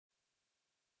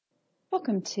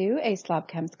Welcome to A Slob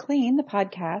Comes Clean, the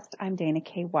podcast. I'm Dana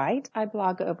K. White. I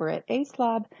blog over at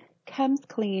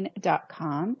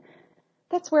aslobcomesclean.com.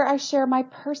 That's where I share my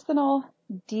personal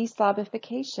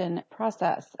deslobification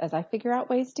process. As I figure out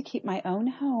ways to keep my own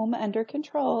home under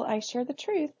control, I share the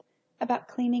truth about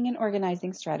cleaning and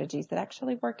organizing strategies that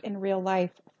actually work in real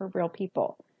life for real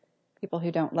people. People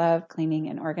who don't love cleaning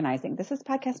and organizing. This is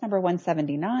podcast number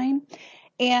 179.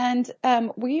 And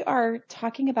we are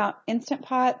talking about Instant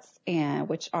Pots,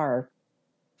 which are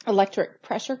electric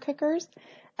pressure cookers.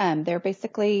 They're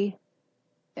basically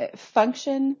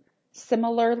function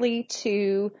similarly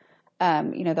to,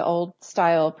 the old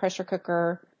style pressure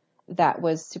cooker that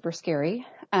was super scary.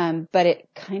 But it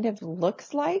kind of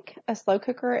looks like a slow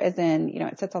cooker, as in,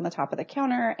 it sits on the top of the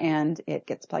counter and it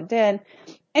gets plugged in.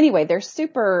 Anyway, they're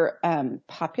super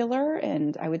popular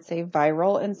and I would say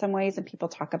viral in some ways, and people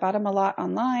talk about them a lot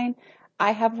online.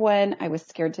 I have one. I was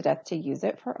scared to death to use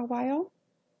it for a while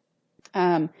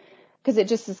because it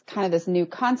just is kind of this new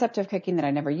concept of cooking that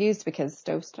I never used, because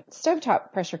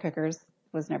stovetop pressure cookers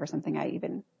was never something I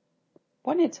even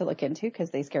wanted to look into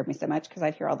because they scared me so much because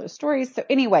I'd hear all those stories. So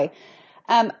anyway,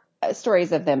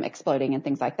 stories of them exploding and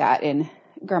things like that in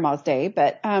Grandma's day.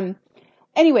 But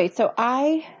anyway, so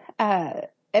I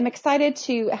am excited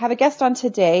to have a guest on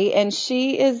today, and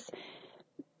she is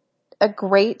a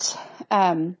great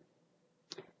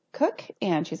cook,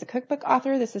 and she's a cookbook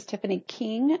author. This is Tiffany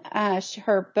King.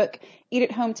 Her book, Eat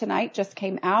at Home Tonight, just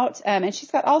came out, and she's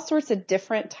got all sorts of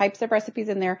different types of recipes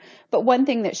in there. But one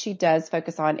thing that she does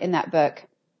focus on in that book,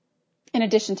 in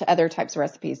addition to other types of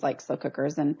recipes like slow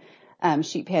cookers and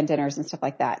sheet pan dinners and stuff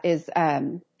like that, is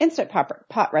Instant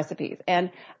Pot recipes.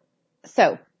 And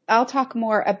so I'll talk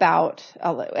more about,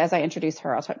 as I introduce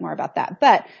her, I'll talk more about that.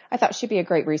 But I thought she'd be a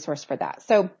great resource for that.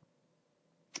 So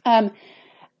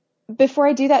before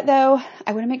I do that, though,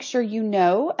 I want to make sure you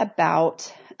know about,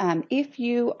 if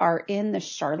you are in the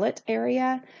Charlotte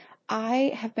area,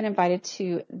 I have been invited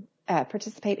to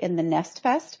participate in the Nest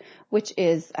Fest, which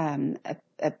is a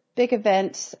big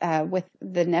event with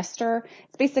the Nester.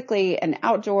 It's basically an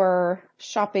outdoor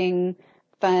shopping,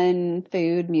 fun,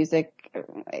 food, music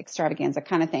extravaganza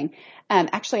kind of thing,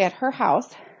 actually at her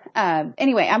house.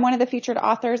 Anyway, I'm one of the featured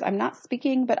authors. I'm not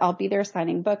speaking, but I'll be there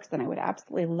signing books, and I would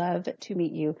absolutely love to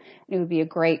meet you. It would be a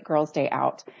great girls' day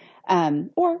out,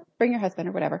 or bring your husband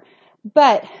or whatever.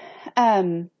 But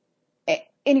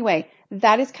anyway,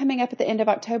 that is coming up at the end of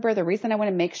October. The reason I want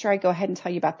to make sure I go ahead and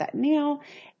tell you about that now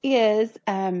is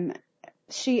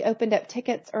she opened up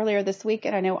tickets earlier this week,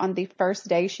 and I know on the first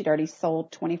day she'd already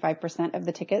sold 25% of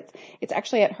the tickets. It's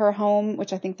actually at her home,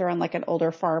 which I think they're on like an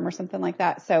older farm or something like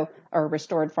that, or a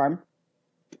restored farm.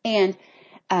 And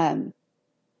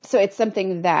so it's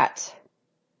something that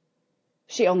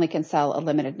she only can sell a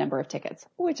limited number of tickets,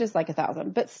 which is like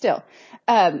 1,000, but still,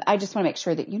 I just want to make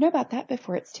sure that you know about that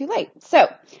before it's too late. So,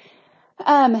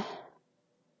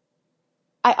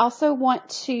 I also want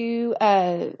to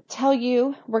tell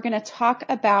you we're going to talk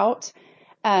about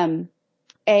a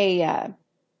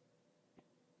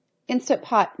Instant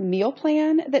Pot meal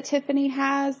plan that Tiffany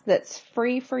has that's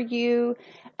free for you.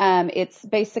 It's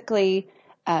basically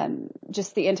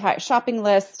just the entire shopping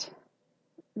list,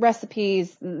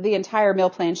 recipes, the entire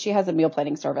meal plan. She has a meal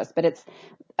planning service, but it's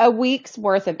a week's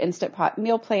worth of Instant Pot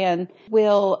meal plan.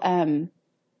 Will kind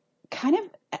of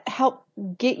help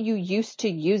get you used to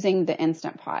using the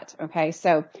Instant Pot. Okay.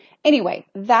 So anyway,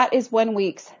 that is 1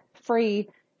 week's free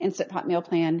Instant Pot meal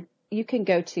plan. You can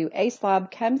go to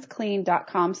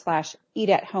aslobcomesclean.com/eat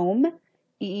at home,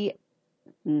 EATATHOME,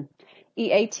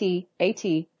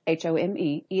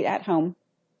 eat at home,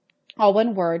 all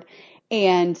one word,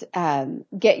 and I'll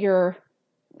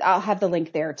have the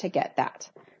link there to get that.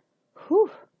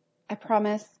 Whew, I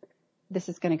promise this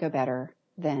is going to go better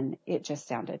than it just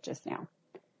sounded just now.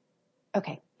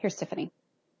 Okay, here's Tiffany.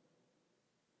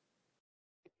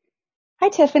 Hi,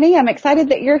 Tiffany. I'm excited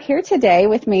that you're here today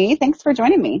with me. Thanks for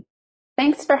joining me.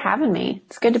 Thanks for having me.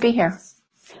 It's good to be here.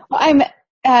 Well,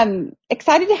 I'm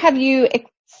excited to have you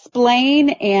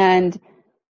explain and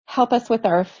help us with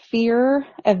our fear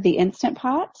of the Instant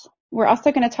Pot. We're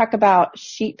also going to talk about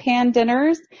sheet pan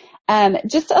dinners.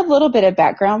 Just a little bit of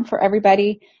background for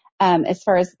everybody. As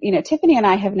far as, Tiffany and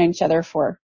I have known each other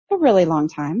for a really long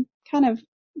time, kind of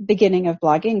beginning of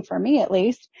blogging for me at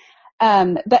least.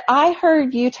 But I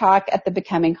heard you talk at the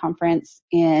Becoming conference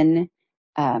in,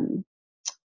 when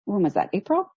was that,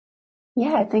 April?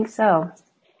 Yeah, I think so.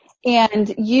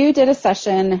 And you did a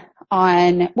session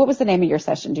on, what was the name of your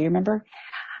session? Do you remember?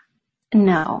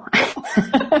 No. It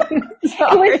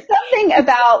was something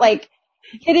about like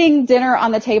getting dinner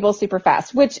on the table super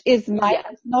fast, which is my Yeah.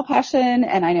 personal passion.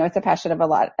 And I know it's a passion of a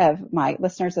lot of my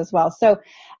listeners as well. So,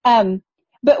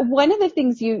 but one of the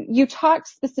things you talked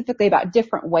specifically about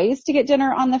different ways to get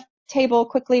dinner on the table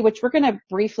quickly, which we're going to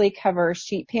briefly cover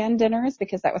sheet pan dinners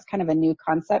because that was kind of a new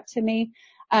concept to me.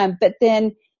 But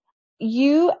then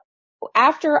you,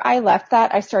 after I left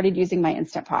that, I started using my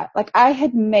Instant Pot. Like I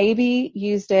had maybe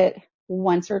used it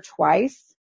once or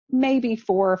twice, maybe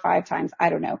 4 or 5 times, I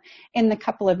don't know, in the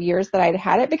couple of years that I'd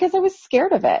had it because I was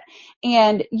scared of it.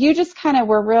 And you just kind of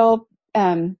were real,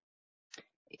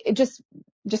 it just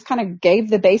kind of gave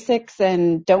the basics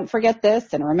and don't forget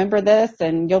this and remember this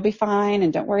and you'll be fine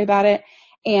and don't worry about it.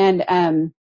 And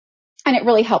it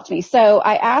really helped me. So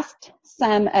I asked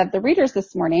some of the readers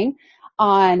this morning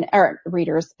or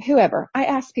readers, whoever. I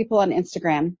asked people on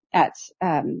Instagram at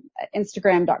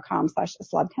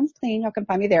Instagram.com/slobcomesclean. You can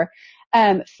find me there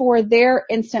for their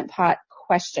Instant Pot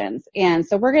questions. And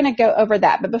so we're going to go over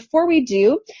that. But before we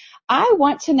do, I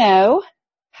want to know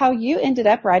how you ended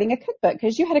up writing a cookbook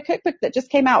because you had a cookbook that just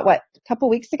came out, a couple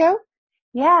weeks ago?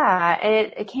 Yeah,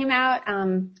 it came out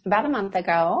about a month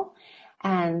ago,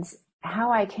 and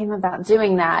how I came about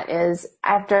doing that is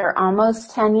after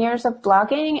almost 10 years of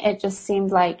blogging, it just seemed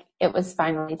like it was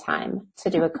finally time to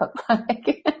do a cookbook.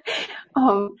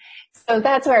 um, so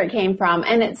that's where it came from,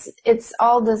 and it's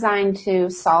all designed to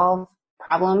solve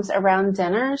problems around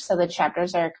dinner. So the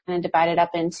chapters are kind of divided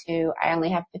up into, I only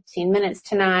have 15 minutes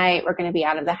tonight. We're going to be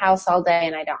out of the house all day,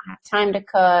 and I don't have time to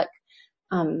cook.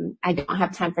 I don't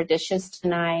have time for dishes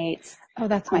tonight. Oh,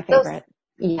 that's my favorite.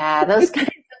 Those kinds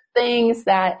of things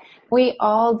that we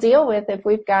all deal with if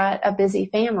we've got a busy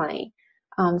family.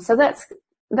 So that's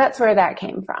where that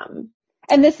came from.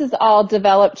 And this is all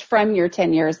developed from your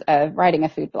 10 years of writing a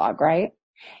food blog, right?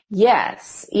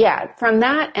 Yes. Yeah. From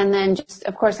that. And then just,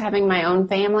 of course, having my own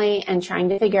family and trying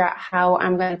to figure out how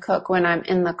I'm going to cook when I'm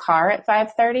in the car at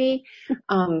 5:30.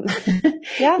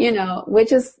 Yeah.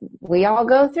 Which is, we all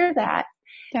go through that.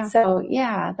 Yeah. So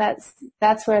yeah,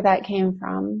 that's where that came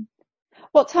from.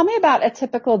 Well, tell me about a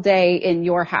typical day in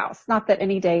your house. Not that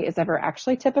any day is ever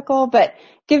actually typical, but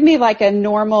give me like a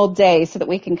normal day so that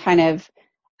we can kind of,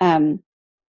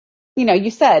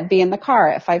 you said be in the car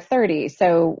at 5:30.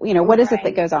 So, what is it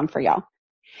that goes on for y'all?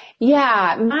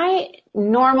 Yeah, my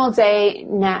normal day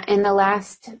now in the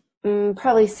last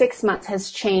probably 6 months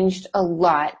has changed a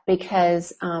lot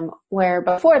because where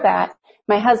before that,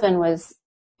 my husband was,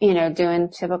 doing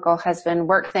typical husband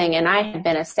work thing, and I had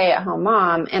been a stay-at-home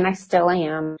mom, and I still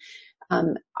am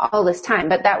all this time.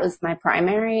 But that was my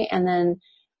primary, and then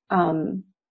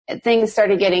things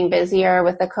started getting busier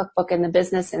with the cookbook and the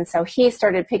business, and so he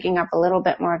started picking up a little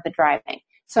bit more of the driving.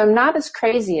 So I'm not as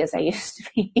crazy as I used to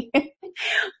be.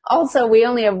 Also, we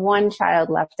only have one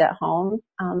child left at home.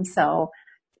 So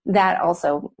that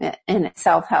also in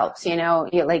itself helps,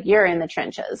 you're in the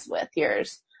trenches with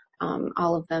yours,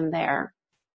 all of them there.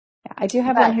 Yeah, I do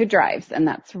have one who drives, and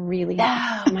that's really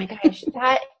nice. Oh my gosh,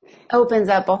 that opens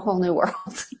up a whole new world.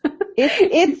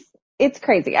 It's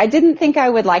crazy. I didn't think I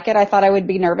would like it. I thought I would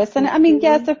be nervous. And I mean,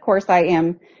 yes, of course I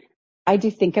am. I do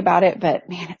think about it, but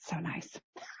man, it's so nice.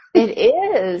 It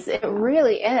is. It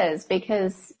really is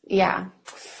because yeah.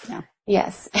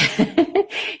 Yes,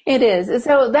 it is.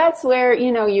 So that's where,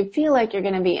 you feel like you're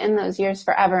going to be in those years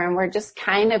forever. And we're just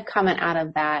kind of coming out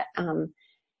of that.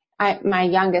 My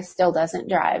youngest still doesn't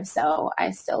drive, so I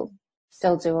still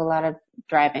do a lot of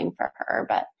driving for her.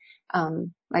 But,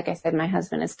 like I said, my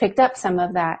husband has picked up some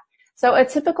of that. So a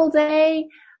typical day,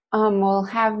 will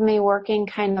have me working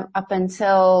kind of up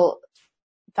until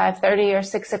 5:30 or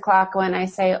 6 o'clock when I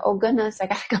say, oh goodness, I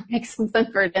gotta go make something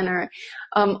for dinner.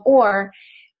 Or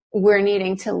we're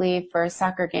needing to leave for a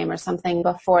soccer game or something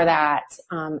before that.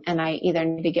 And I either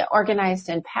need to get organized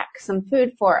and pack some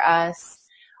food for us,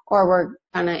 or we're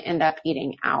going to end up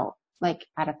eating out, like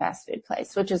at a fast food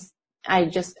place, which is, I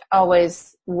just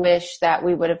always wish that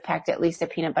we would have packed at least a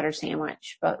peanut butter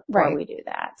sandwich before we do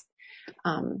that.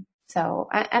 So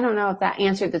I don't know if that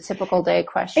answered the typical day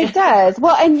question. It does.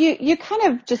 Well, and you kind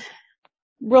of just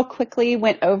real quickly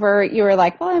went over, you were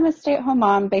like, well, I'm a stay-at-home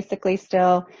mom basically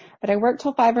still, but I work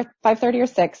till 5:30 or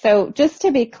 6. So just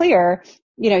to be clear,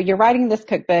 you're writing this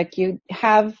cookbook, you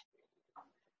have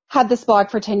had this blog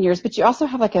for 10 years, but you also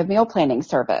have like a meal planning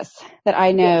service that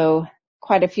I know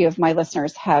quite a few of my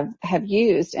listeners have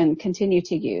used and continue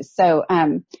to use. So,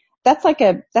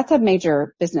 that's a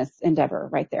major business endeavor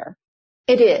right there.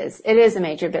 It is. It is a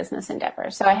major business endeavor.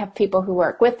 So I have people who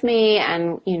work with me,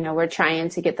 and, we're trying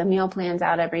to get the meal plans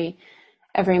out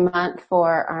every month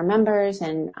for our members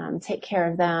and take care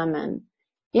of them. And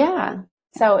yeah,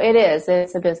 so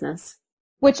it's a business.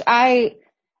 Which I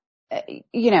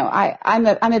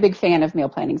I'm a big fan of meal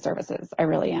planning services. I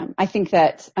really am. I think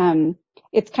that,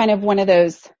 it's kind of one of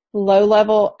those low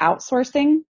level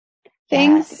outsourcing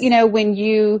things, Yes. when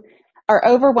you are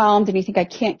overwhelmed and you think I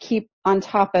can't keep on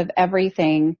top of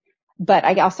everything, but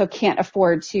I also can't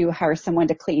afford to hire someone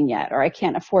to clean yet, or I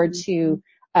can't afford to,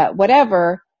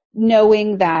 whatever,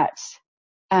 knowing that,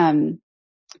 that's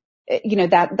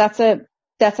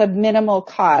a minimal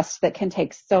cost that can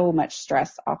take so much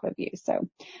stress off of you. So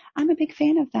I'm a big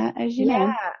fan of that, as you Yeah,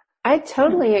 know. I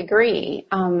totally agree.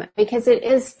 Because it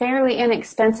is fairly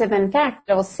inexpensive. In fact,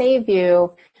 it'll save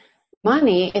you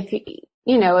money if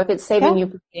it's saving Yeah, you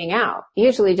from eating out.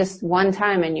 Usually just one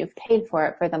time and you've paid for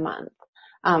it for the month,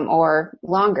 or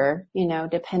longer,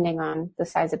 depending on the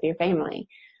size of your family.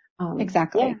 Yeah,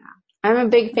 exactly. I'm a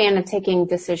big fan of taking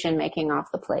decision making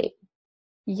off the plate.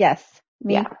 Yes,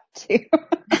 Yeah. me too.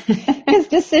 Because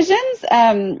decisions,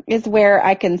 is where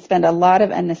I can spend a lot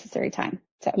of unnecessary time.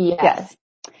 So yes. Yes.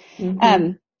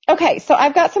 Mm-hmm. Okay. So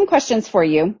I've got some questions for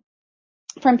you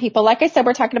from people. Like I said,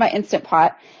 we're talking about Instant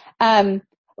Pot.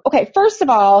 Okay. First of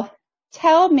all,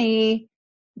 tell me,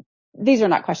 these are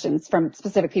not questions from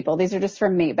specific people. These are just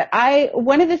from me. But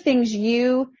one of the things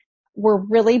you were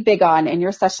really big on in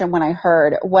your session when I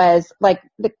heard was like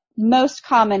the most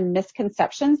common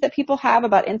misconceptions that people have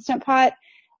about Instant Pots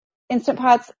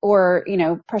or,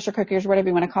 pressure cookers, whatever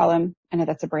you want to call them. I know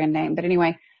that's a brand name, but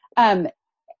anyway,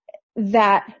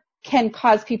 that can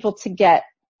cause people to get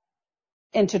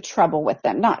into trouble with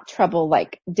them. Not trouble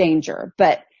like danger,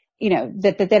 but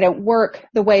that they don't work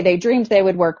the way they dreamed they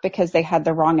would work because they had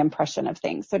the wrong impression of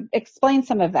things. So explain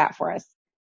some of that for us.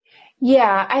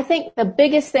 Yeah, I think the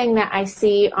biggest thing that I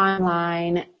see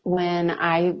online when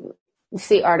I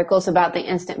see articles about the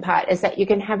Instant Pot is that you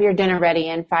can have your dinner ready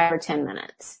in 5 or 10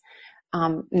 minutes.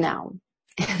 No,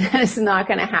 that is not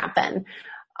going to happen.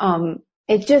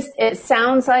 It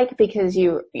sounds like because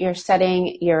you're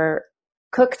setting your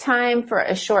cook time for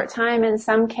a short time. In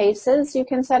some cases, you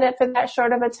can set it for that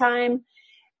short of a time,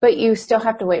 but you still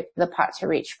have to wait for the pot to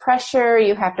reach pressure.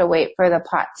 You have to wait for the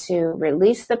pot to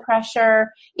release the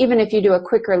pressure. Even if you do a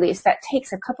quick release, that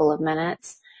takes a couple of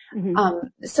minutes. Mm-hmm.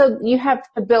 So you have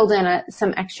to build in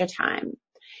some extra time.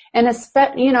 And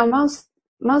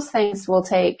most things will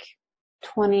take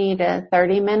 20 to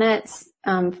 30 minutes,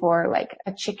 for like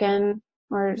a chicken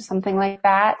or something like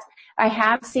that. I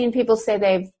have seen people say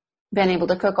they've been able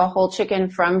to cook a whole chicken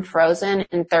from frozen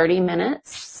in 30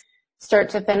 minutes, start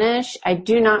to finish. I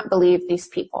do not believe these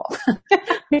people.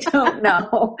 I don't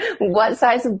know what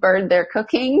size of bird they're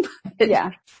cooking.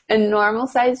 Yeah. A normal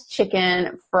sized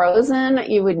chicken frozen,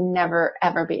 you would never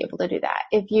ever be able to do that.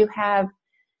 If you have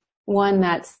one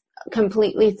that's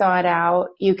completely thawed out,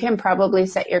 you can probably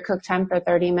set your cook time for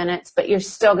 30 minutes, but you're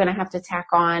still going to have to tack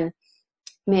on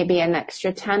maybe an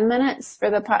extra 10 minutes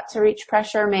for the pot to reach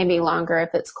pressure, maybe longer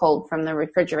if it's cold from the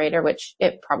refrigerator, which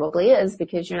it probably is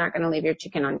because you're not going to leave your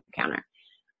chicken on the counter.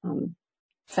 And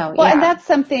that's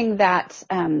something that,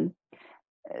 I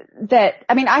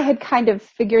had kind of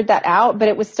figured that out, but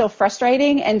it was still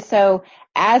frustrating. And so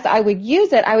as I would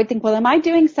use it, I would think, well, am I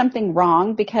doing something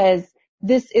wrong? Because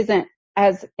this isn't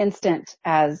as instant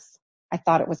as I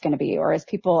thought it was going to be, or as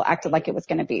people acted like it was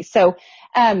going to be. So,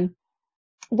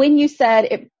 when you said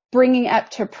it bringing up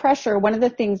to pressure, one of the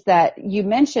things that you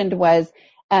mentioned was,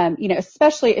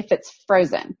 especially if it's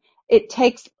frozen, it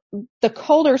takes, the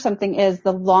colder something is,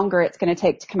 the longer it's going to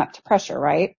take to come up to pressure,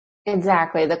 right?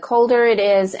 Exactly. The colder it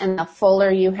is and the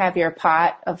fuller you have your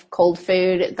pot of cold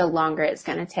food, the longer it's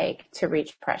going to take to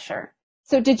reach pressure.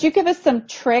 So did you give us some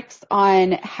tricks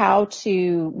on how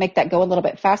to make that go a little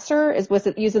bit faster? Was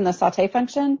it using the saute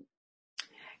function?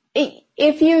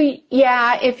 If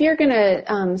you're going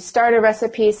to start a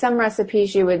recipe, some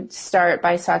recipes you would start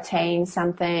by sauteing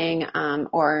something,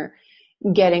 or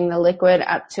getting the liquid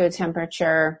up to a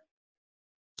temperature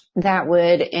that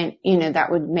would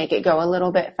make it go a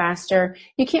little bit faster.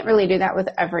 You can't really do that with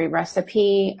every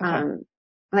recipe.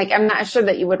 Okay. I'm not sure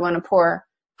that you would want to pour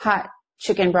hot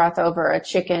chicken broth over a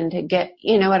chicken to get,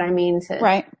 you know what I mean?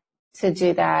 To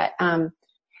do that.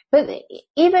 But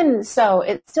even so,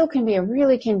 it still can be a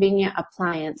really convenient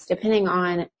appliance depending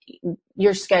on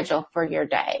your schedule for your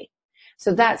day.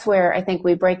 So that's where I think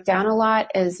we break down a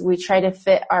lot, is we try to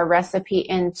fit our recipe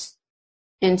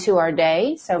into our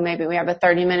day. So maybe we have a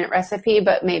 30-minute recipe,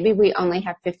 but maybe we only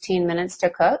have 15 minutes to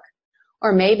cook,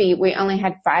 or maybe we only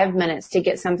had 5 minutes to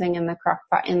get something in the crock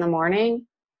pot in the morning.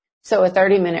 So a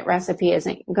 30-minute recipe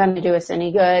isn't going to do us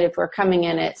any good if we're coming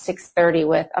in at 6:30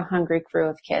 with a hungry crew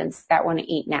of kids that want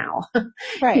to eat now.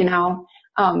 Right.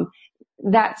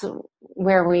 That's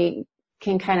where we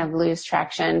can kind of lose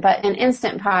traction. But an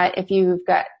Instant Pot, if you've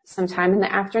got some time in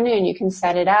the afternoon, you can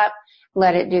set it up,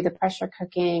 let it do the pressure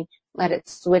cooking, let it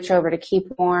switch over to keep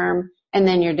warm, and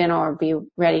then your dinner will be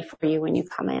ready for you when you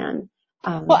come in.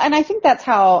 Well, and I think that's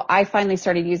how I finally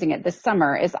started using it this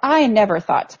summer. Is I never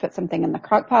thought to put something in the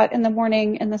crock pot in the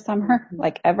morning in the summer,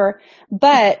 like ever,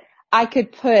 but I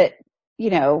could put,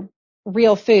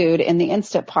 real food in the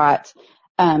Instant Pot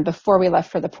before we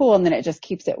left for the pool, and then it just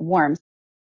keeps it warm.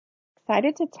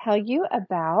 Excited to tell you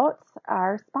about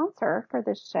our sponsor for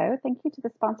this show. Thank you to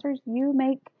the sponsors. You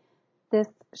make this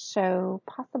show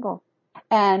possible.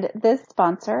 And this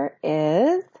sponsor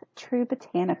is True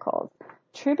Botanicals.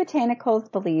 True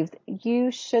Botanicals believes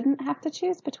you shouldn't have to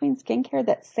choose between skincare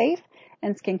that's safe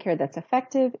and skincare that's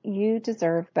effective. You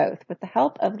deserve both. With the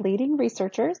help of leading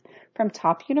researchers from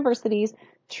top universities,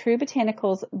 True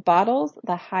Botanicals bottles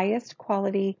the highest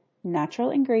quality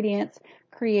natural ingredients,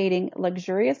 creating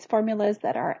luxurious formulas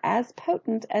that are as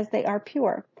potent as they are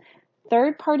pure.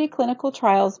 Third-party clinical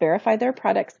trials verify their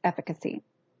product's efficacy.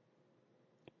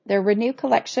 Their Renew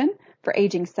collection for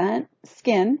aging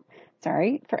skin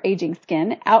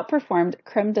outperformed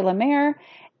Creme de la Mer,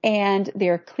 and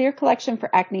their Clear collection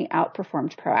for acne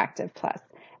outperformed Proactive Plus.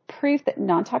 Proof that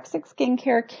non-toxic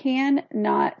skincare can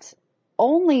not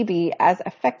only be as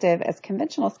effective as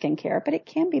conventional skincare, but it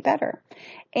can be better.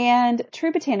 And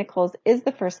True Botanicals is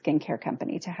the first skincare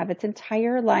company to have its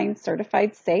entire line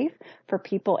certified safe for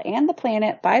people and the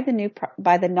planet by the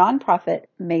nonprofit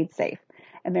Made Safe,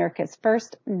 America's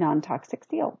first non-toxic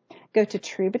seal. Go to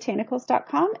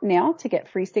truebotanicals.com now to get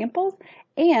free samples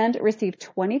and receive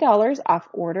 $20 off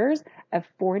orders of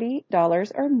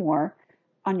 $40 or more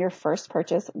on your first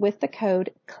purchase with the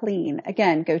code CLEAN.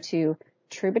 Again, go to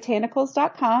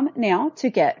truebotanicals.com now to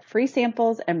get free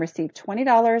samples and receive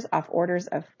 $20 off orders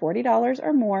of $40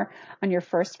 or more on your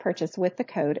first purchase with the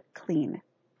code CLEAN.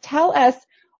 Tell us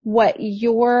what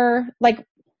are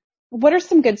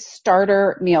some good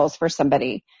starter meals for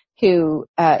somebody who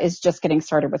is just getting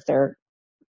started with their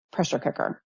pressure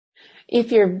cooker?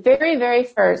 If you're very, very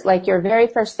first, like your very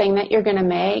first thing that you're going to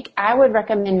make, I would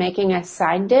recommend making a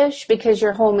side dish because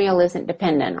your whole meal isn't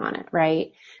dependent on it,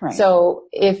 right? Right. So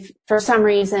if for some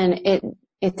reason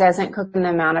it doesn't cook in the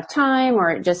amount of time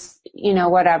or it just,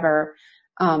 whatever,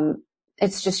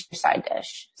 it's just your side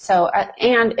dish. So,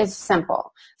 and it's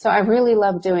simple. So I really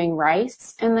love doing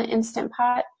rice in the Instant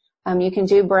Pot. You can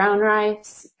do brown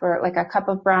rice for like a cup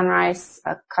of brown rice,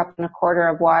 a cup and a quarter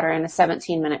of water, and a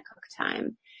 17-minute cook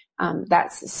time.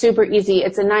 That's super easy.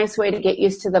 It's a nice way to get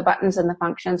used to the buttons and the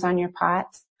functions on your pot.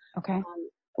 Okay.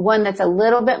 One that's a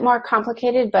little bit more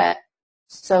complicated, but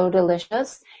so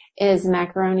delicious is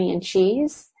macaroni and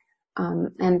cheese.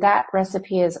 And that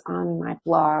recipe is on my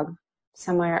blog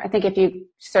somewhere. I think if you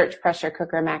search pressure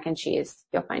cooker mac and cheese,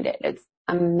 you'll find it. It's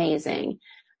amazing.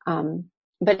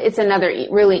 But it's another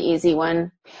really easy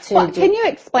one to do. Can you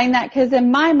explain that? Because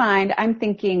in my mind, I'm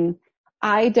thinking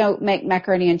I don't make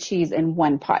macaroni and cheese in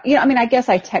one pot. I guess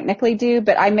I technically do,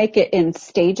 but I make it in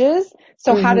stages.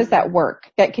 So how does that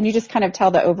work? Can you just kind of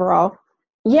tell the overall?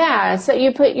 Yeah. So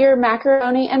you put your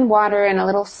macaroni and water and a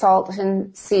little salt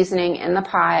and seasoning in the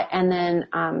pot, and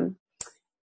then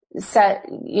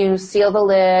you seal the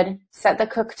lid, set the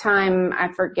cook time. I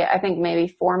think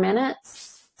maybe 4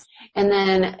 minutes. And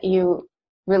then you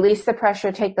release the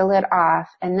pressure, take the lid off,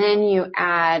 and then you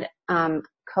add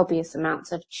copious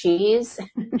amounts of cheese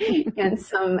and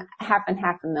some half and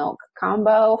half milk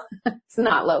combo. It's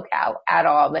not low cal at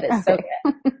all, but it's so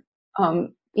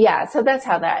good. Yeah, so that's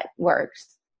how that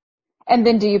works. And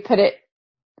then do you put it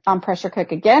on pressure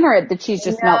cook again, or the cheese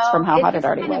just melts from how hot it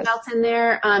already was? It melts in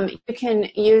there. You can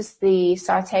use the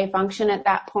saute function at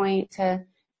that point to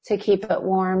keep it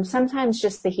warm. Sometimes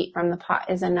just the heat from the pot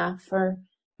is enough for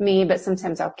me, but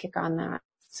sometimes I'll kick on that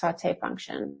saute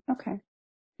function. Okay.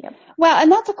 Yep. Well,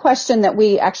 and that's a question that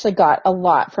we actually got a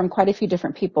lot from quite a few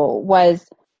different people was,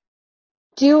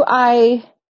 it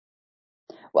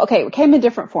came in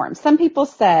different forms. Some people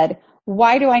said,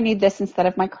 why do I need this instead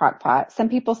of my crock pot? Some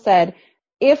people said,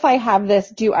 if I have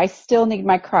this, do I still need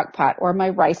my crock pot or my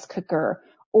rice cooker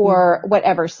or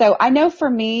whatever? So I know for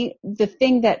me, the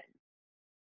thing that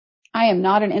I am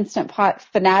not an Instant Pot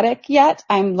fanatic yet.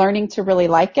 I'm learning to really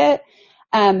like it.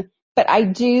 But I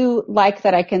do like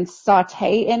that I can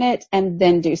saute in it and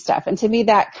then do stuff. And to me,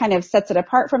 that kind of sets it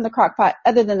apart from the crock pot,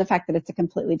 other than the fact that it's a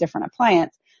completely different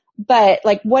appliance. But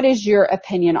what is your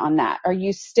opinion on that? Are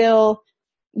you still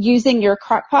using your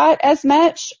crock pot as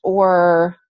much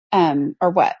or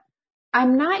what?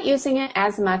 I'm not using it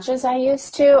as much as I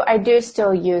used to. I do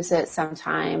still use it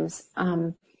sometimes.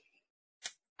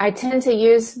 I tend to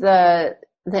use the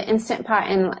the Instant Pot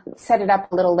and set it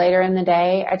up a little later in the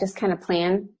day. I just kind of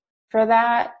plan for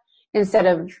that instead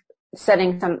of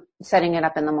setting it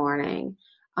up in the morning.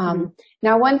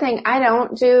 Now, one thing I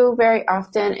don't do very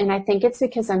often, and I think it's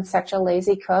because I'm such a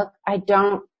lazy cook, I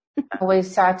don't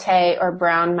always saute or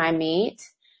brown my meat.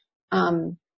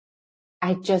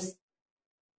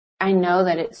 I know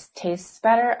that it tastes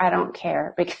better. I don't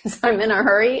care because I'm in a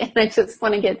hurry and I just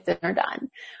want to get dinner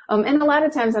done. And a lot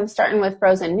of times I'm starting with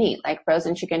frozen meat, like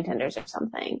frozen chicken tenders or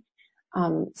something.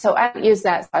 So I use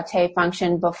that saute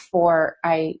function before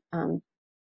I,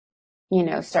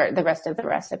 start the rest of the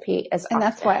recipe And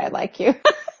that's why I like you.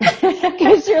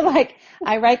 Because you're like,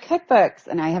 I write cookbooks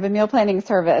and I have a meal planning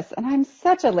service and I'm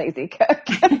such a lazy cook.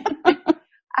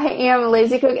 I am a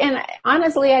lazy cook. And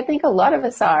honestly, I think a lot of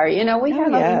us are, we have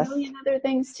a million other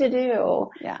things to do.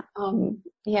 Yeah.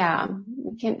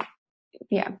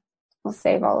 We'll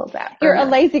save all of that. You're a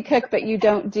lazy cook, but you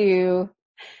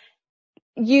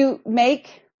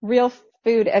make real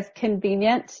food as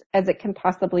convenient as it can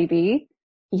possibly be.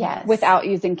 Yes. Without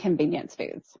using convenience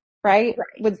foods, right?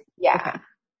 Right. Okay.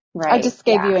 Right. I just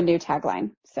gave you a new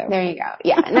tagline. So there you go.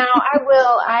 Yeah. Now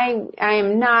I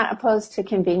am not opposed to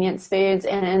convenience foods.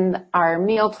 And in our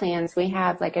meal plans, we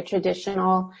have like a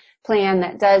traditional plan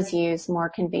that does use more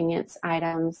convenience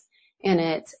items in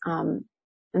it. And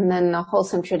then the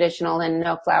wholesome traditional and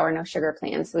no flour, no sugar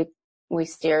plans. We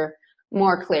steer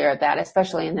more clear of that,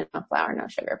 especially in the no flour, no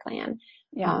sugar plan.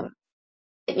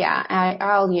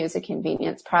 I'll use a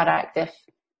convenience product if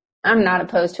I'm not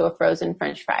opposed to a frozen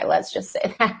French fry. Let's just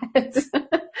say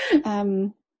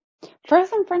that.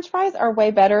 Frozen French fries are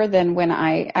way better than when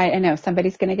I know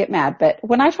somebody's going to get mad, but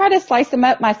when I try to slice them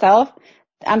up myself,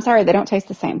 I'm sorry, they don't taste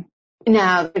the same.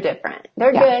 No, they're different.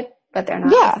 They're good, but they're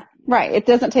not. Yeah, right. It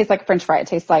doesn't taste like a French fry. It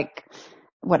tastes like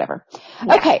whatever.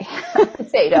 Yeah. Okay.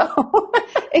 Potato.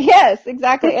 Yes,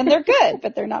 exactly. And they're good,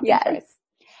 but they're not French fries.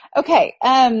 Okay.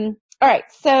 All right.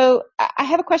 So I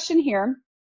have a question here,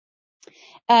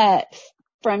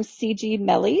 from CG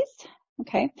Mellies.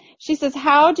 Okay. She says,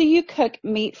 how do you cook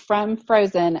meat from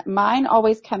frozen? Mine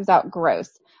always comes out gross.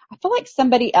 I feel like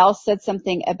somebody else said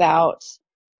something about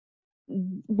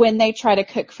when they try to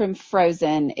cook from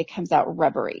frozen, it comes out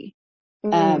rubbery.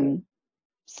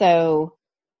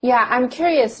 Yeah, I'm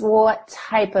curious what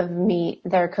type of meat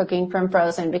they're cooking from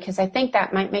frozen because I think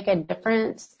that might make a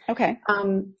difference. Okay.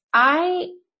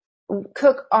 I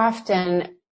cook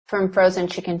often from frozen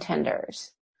chicken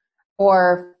tenders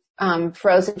or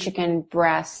frozen chicken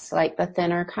breasts, like the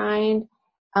thinner kind.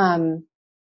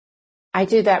 I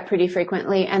do that pretty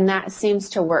frequently, and that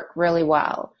seems to work really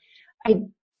well. I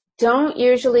don't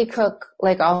usually cook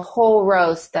like a whole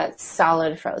roast that's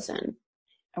solid frozen.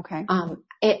 Okay.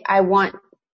 I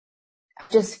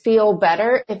just feel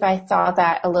better if I thaw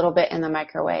that a little bit in the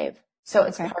microwave. So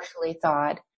it's partially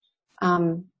thawed.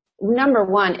 Number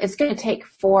one, it's going to take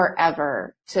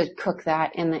forever to cook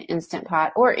that in the Instant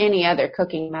Pot or any other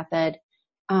cooking method,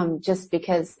 just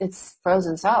because it's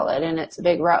frozen solid and it's a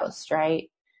big roast, right?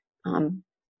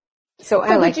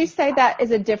 So would you say that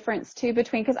is a difference too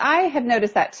between, because I have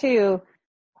noticed that too,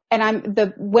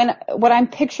 and what I'm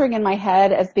picturing in my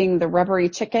head as being the rubbery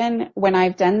chicken when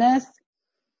I've done this,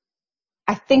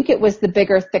 I think it was the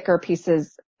bigger, thicker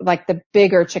pieces, like the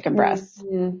bigger chicken breasts.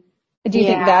 Mm-hmm. Do you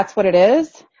think that's what it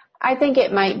is? I think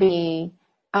it might be.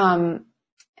 And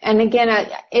again,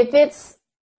 if it's,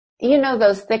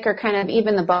 those thicker kind of,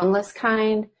 even the boneless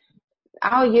kind,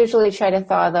 I'll usually try to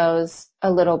thaw those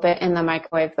a little bit in the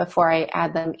microwave before I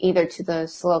add them either to the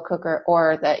slow cooker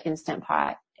or the Instant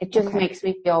Pot. It just makes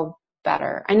me feel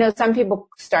better. I know some people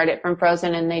start it from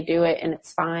frozen and they do it and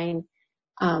it's fine.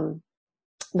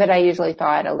 But I usually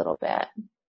thaw it a little bit.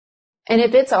 And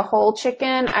if it's a whole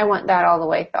chicken, I want that all the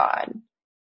way thawed.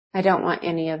 I don't want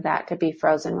any of that to be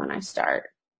frozen when I start.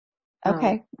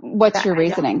 Okay. What's your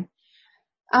reasoning?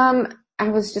 I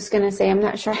was just going to say, I'm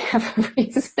not sure I have a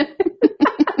reason.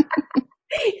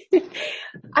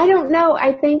 I don't know.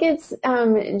 I think it's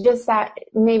just that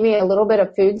maybe a little bit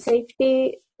of food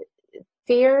safety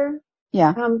fear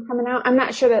coming out. I'm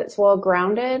not sure that it's well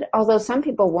grounded, although some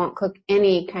people won't cook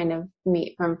any kind of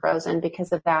meat from frozen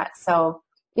because of that. So,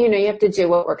 you have to do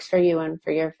what works for you and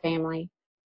for your family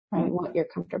and what you're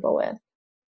comfortable with.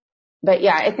 But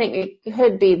yeah, I think it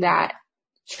could be that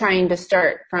trying to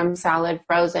start from solid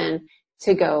frozen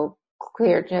to go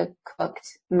clear to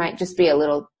cooked might just be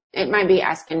it might be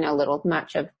asking a little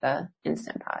much of the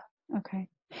Instant Pot. Okay.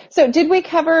 So did we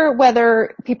cover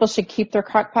whether people should keep their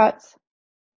crock pots?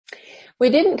 We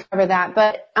didn't cover that,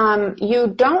 but you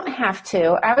don't have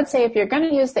to. I would say if you're going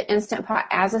to use the Instant Pot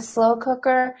as a slow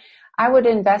cooker, I would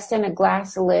invest in a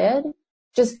glass lid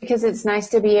just because it's nice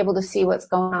to be able to see what's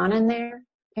going on in there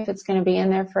if it's going to be in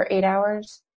there for 8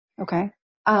 hours. Okay.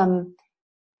 And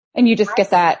you just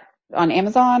get that on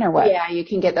Amazon or what? Yeah, you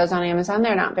can get those on Amazon.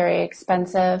 They're not very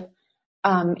expensive.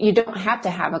 You don't have to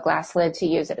have a glass lid to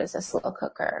use it as a slow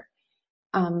cooker.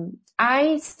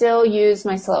 I still use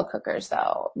my slow cookers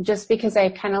though, just because I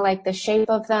kind of like the shape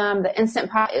of them. The Instant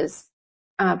Pot is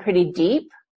pretty deep.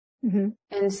 Mm-hmm.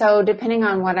 And so depending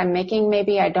on what I'm making,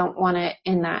 maybe I don't want it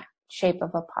in that shape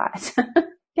of a pot.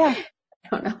 Yeah. I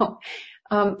don't know.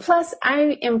 Plus,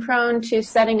 I am prone to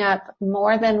setting up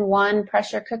more than one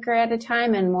pressure cooker at a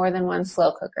time and more than one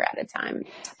slow cooker at a time.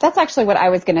 That's actually what I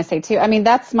was going to say too. I mean,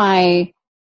 that's my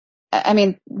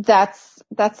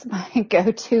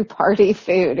go-to party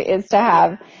food is to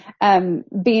have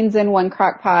beans in one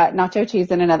crock pot, nacho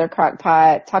cheese in another crock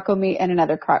pot, taco meat in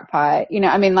another crock pot.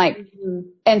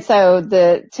 And so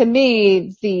to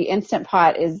me, the Instant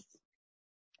Pot is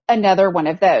another one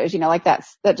of those,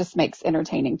 that just makes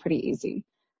entertaining pretty easy.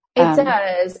 It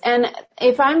does. And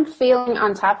if I'm feeling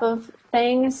on top of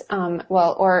things,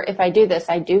 or if I do this,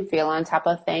 I do feel on top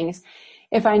of things.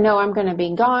 If I know I'm going to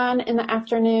be gone in the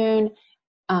afternoon,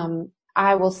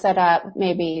 I will set up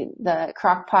maybe the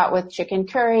crock pot with chicken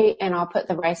curry and I'll put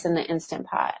the rice in the Instant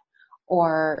Pot,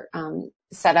 or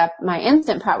set up my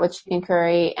Instant Pot with chicken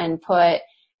curry and put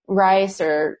rice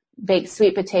or baked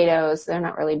sweet potatoes, they're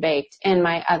not really baked, in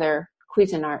my other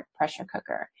Cuisinart pressure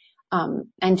cooker.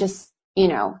 And just,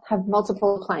 have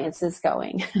multiple appliances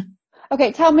going.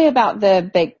 Okay. Tell me about the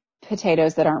baked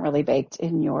potatoes that aren't really baked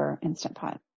in your Instant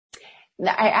Pot.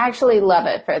 I actually love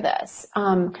it for this.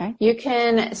 Okay. You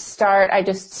can start, I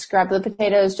just scrub the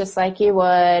potatoes just like you would.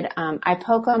 I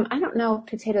poke them. I don't know if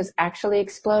potatoes actually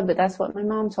explode, but that's what my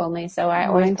mom told me. So I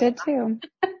always did too.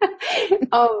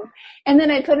 And then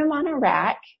I put them on a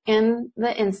rack in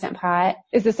the Instant Pot.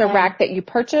 Is this a rack that you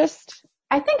purchased?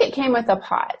 I think it came with a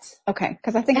pot. Okay.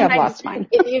 Cause I think I've lost mine.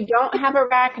 If you don't have a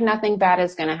rack, nothing bad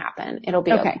is going to happen. It'll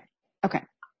be okay. Okay.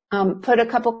 Put a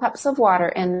couple cups of water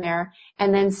in there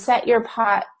and then set your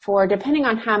pot for, depending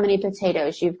on how many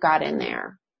potatoes you've got in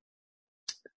there.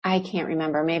 I can't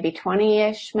remember, maybe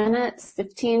 20-ish minutes,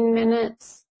 15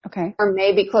 minutes. Okay. Or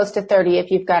maybe close to 30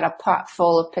 if you've got a pot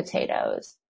full of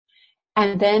potatoes.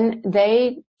 And then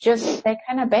they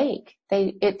kind of bake.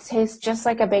 It tastes just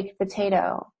like a baked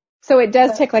potato. So it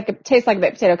does taste like a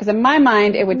baked potato, because in my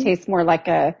mind it would taste more like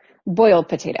a boiled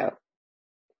potato.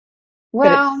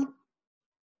 Well,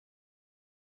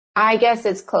 I guess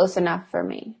it's close enough for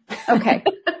me. Okay.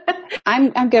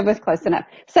 I'm good with close enough.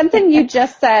 Something you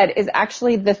just said is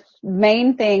actually the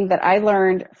main thing that I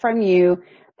learned from you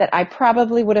that I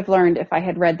probably would have learned if I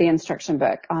had read the instruction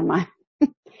book on mine.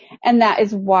 And that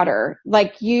is water.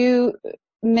 Like you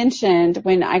mentioned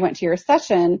when I went to your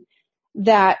session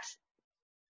that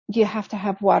you have to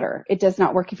have water. It does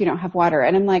not work if you don't have water.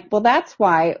 And I'm like, well, that's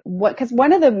why because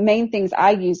one of the main things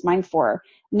I use mine for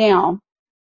now,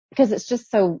 because it's just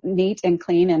so neat and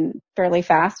clean and fairly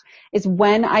fast, is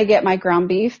when I get my ground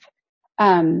beef,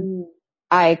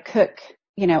 I cook,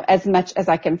 as much as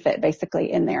I can fit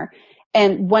basically in there.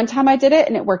 And one time I did it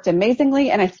and it worked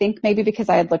amazingly. And I think maybe because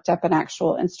I had looked up an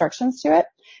actual instructions to it,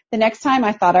 the next time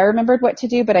I thought I remembered what to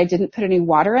do, but I didn't put any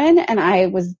water in and I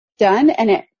was done and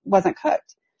it wasn't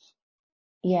cooked.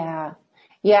 Yeah.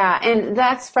 Yeah. And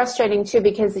that's frustrating too,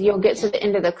 because you'll get to the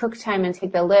end of the cook time and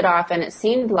take the lid off and it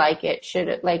seemed like it's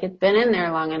been in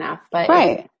there long enough, but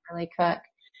It didn't really cook.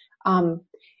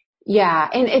 Yeah.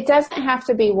 And it doesn't have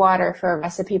to be water for a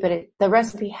recipe, but the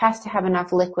recipe has to have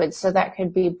enough liquid. So that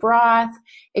could be broth.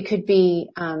 It could be,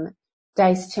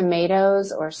 diced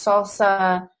tomatoes or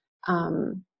salsa.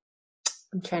 I'm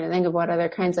trying to think of what other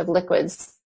kinds of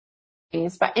liquids,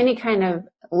 but any kind of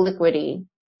liquidy.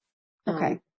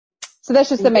 Okay. So that's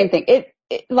just the main thing. It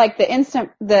like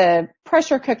the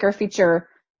pressure cooker feature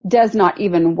does not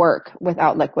even work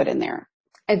without liquid in there.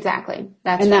 Exactly.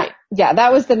 That's right.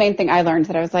 That was the main thing I learned,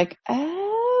 that I was like,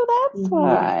 oh, that's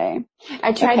why.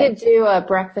 I tried to do a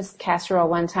breakfast casserole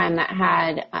one time that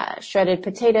had shredded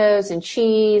potatoes and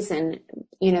cheese and,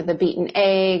 the beaten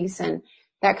eggs and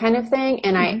that kind of thing.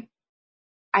 And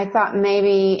I thought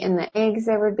maybe in the eggs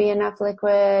there would be enough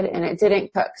liquid and it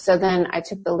didn't cook. So then I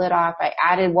took the lid off. I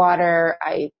added water.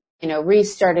 I,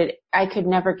 restarted. I could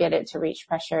never get it to reach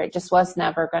pressure. It just was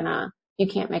never you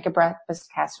can't make a breakfast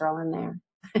casserole in there.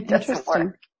 It doesn't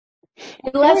work.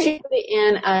 Unless you put it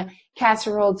in a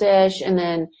casserole dish and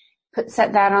then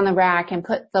set that on the rack and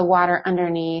put the water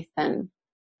underneath and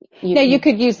you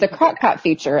could use the crock pot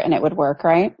feature and it would work,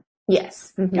 right?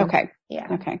 Yes. Mm-hmm. Okay.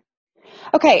 Yeah.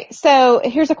 Okay, so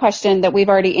here's a question that we've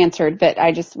already answered, but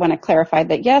I just want to clarify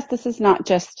that yes, this is not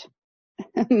just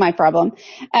my problem.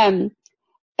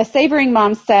 A savoring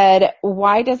mom said,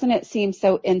 why doesn't it seem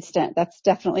so instant? That's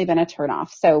definitely been a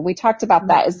turnoff. So we talked about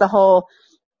that is the whole,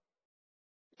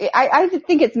 I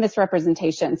think it's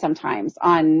misrepresentation sometimes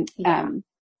on,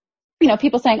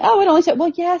 people saying, oh, it only took,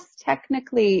 well, yes,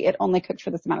 technically it only cooked for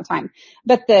this amount of time,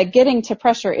 but the getting to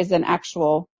pressure is an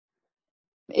actual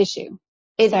issue.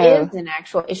 It is an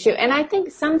actual issue. And I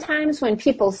think sometimes when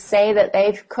people say that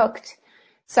they've cooked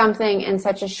something in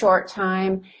such a short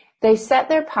time, they set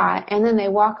their pot and then they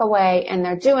walk away and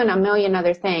they're doing a million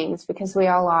other things, because we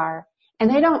all are. And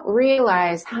they don't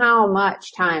realize how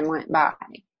much time went by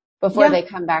before they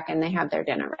come back and they have their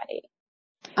dinner ready.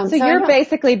 So you're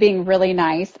basically being really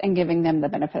nice and giving them the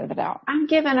benefit of the doubt. I'm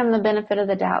giving them the benefit of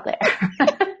the doubt there.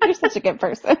 You're such a good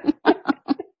person.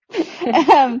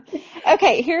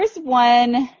 Okay, here's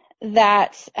one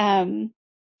that,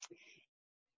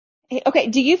 okay,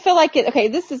 do you feel like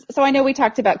so I know we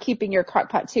talked about keeping your crock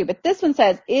pot too, but this one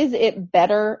says, is it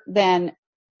better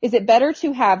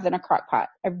to have than a crock pot?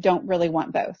 I don't really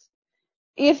want both.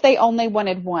 If they only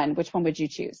wanted one, which one would you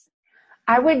choose?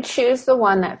 I would choose the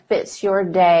one that fits your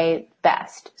day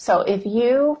best. So if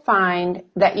you find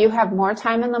that you have more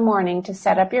time in the morning to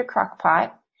set up your crock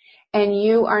pot and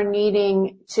you are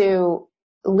needing to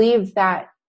leave that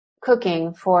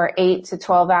cooking for 8 to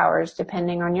 12 hours,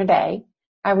 depending on your day,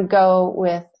 I would go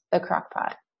with the crock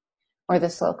pot or the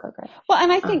slow cooker. Well,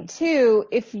 and I think too,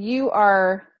 if you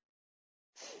are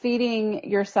feeding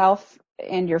yourself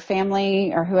and your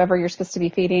family or whoever you're supposed to be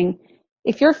feeding,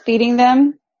 if you're feeding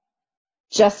them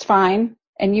just fine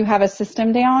and you have a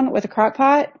system down with a crock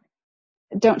pot,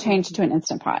 don't change to an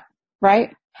Instant Pot,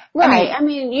 right? Right. I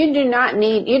mean, you don't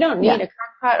need a crock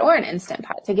pot or an Instant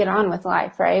Pot to get on with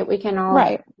life, right?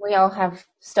 We all have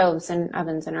stoves and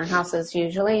ovens in our houses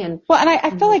usually. And I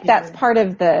feel like that's part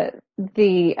of the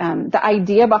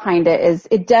idea behind it is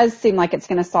it does seem like it's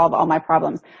going to solve all my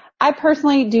problems. I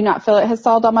personally do not feel it has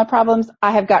solved all my problems.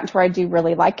 I have gotten to where I do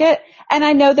really like it. And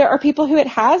I know there are people who it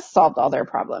has solved all their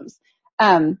problems,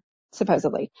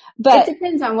 supposedly. But it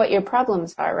depends on what your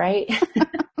problems are, right?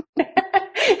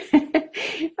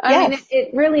 I mean,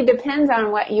 it really depends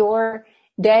on what your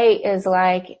day is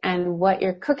like and what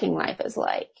your cooking life is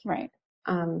like. Right.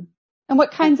 And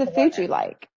what kinds of food you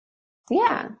like.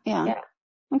 Yeah. Okay.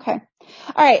 All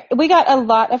right. We got a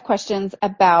lot of questions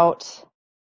about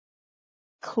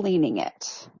cleaning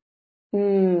it.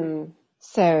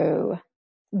 So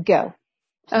go.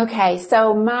 Okay.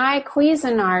 So my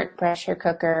Cuisinart pressure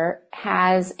cooker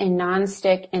has a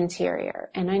nonstick interior.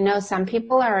 And I know some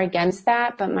people are against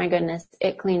that, but my goodness,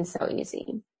 it cleans so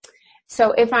easy.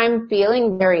 So if I'm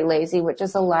feeling very lazy, which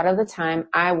is a lot of the time,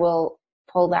 I will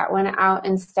pull that one out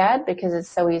instead because it's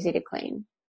so easy to clean.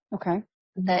 Okay.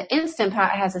 The Instant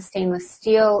Pot has a stainless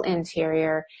steel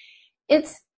interior.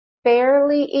 It's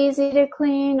fairly easy to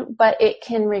clean, but it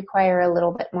can require a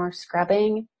little bit more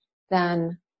scrubbing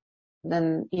than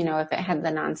if it had the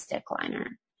nonstick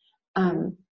liner.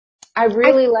 I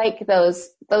really like those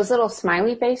little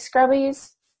smiley face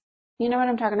scrubbies. You know what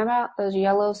I'm talking about? Those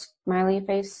yellow smiley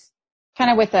face.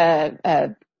 Kind of with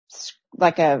a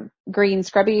green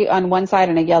scrubby on one side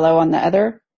and a yellow on the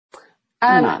other?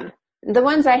 The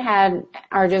ones I had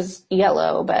are just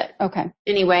yellow, but okay.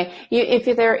 Anyway, if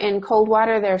they're in cold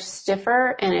water, they're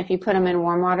stiffer, and if you put them in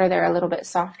warm water, they're a little bit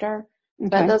softer. Okay.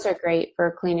 But those are great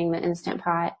for cleaning the Instant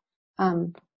Pot.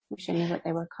 Wish I knew what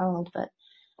they were called, but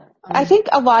I think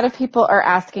a lot of people are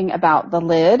asking about the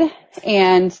lid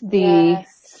and the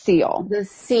seal. The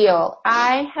seal.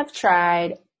 I have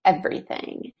tried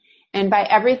everything. And by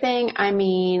everything, I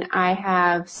mean I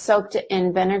have soaked it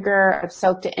in vinegar, I've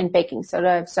soaked it in baking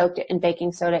soda, I've soaked it in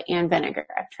baking soda and vinegar.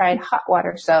 I've tried hot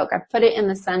water soak, I've put it in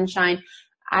the sunshine.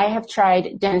 I have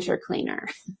tried denture cleaner.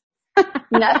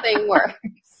 Nothing works.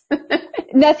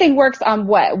 Nothing works on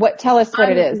what? Tell us what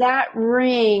it is. That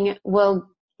ring will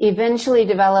eventually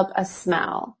develop a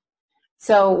smell.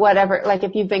 So whatever, like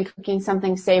if you've been cooking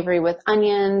something savory with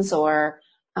onions or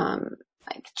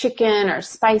like chicken or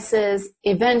spices,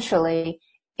 eventually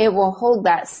it will hold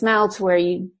that smell to where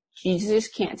you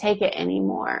just can't take it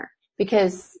anymore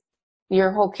because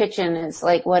your whole kitchen is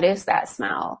like, what is that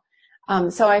smell?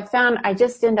 So I found I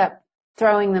just end up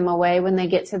throwing them away when they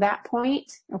get to that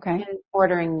point. Okay. And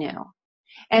ordering new.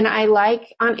 And I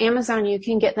like on Amazon, you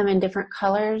can get them in different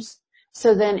colors.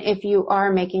 So then if you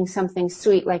are making something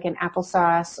sweet like an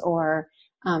applesauce or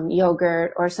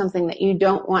yogurt or something that you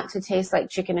don't want to taste like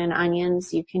chicken and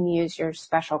onions, you can use your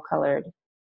special colored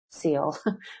seal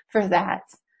for that.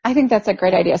 I think that's a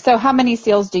great idea. So how many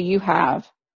seals do you have?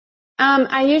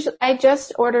 I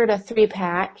just ordered a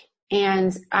 3-pack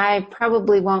And I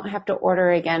probably won't have to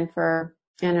order again for,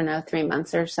 I don't know, 3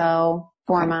 months or so,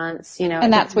 4 months,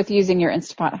 And that's with using your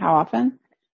Instapot how often?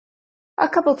 a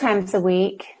couple times a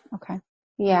week. Okay.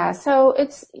 Yeah. So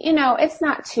it's, it's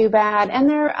not too bad.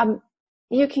 And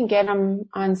you can get them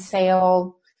on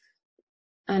sale.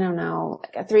 I don't know,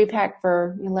 like a 3-pack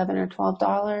for $11 or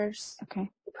 $12. Okay.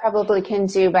 You probably can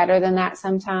do better than that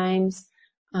sometimes.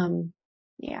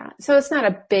 Yeah. So it's not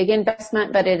a big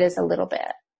investment, but it is a little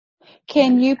bit.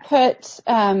 Can you put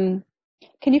the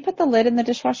lid in the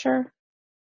dishwasher?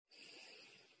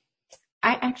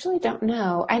 I actually don't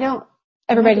know.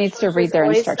 Everybody needs to read their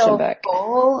instruction book.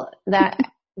 Full that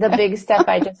the big stuff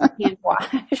I just can't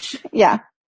wash. Yeah.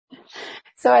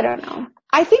 So I don't know.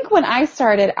 I think when I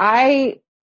started,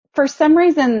 for some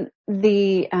reason,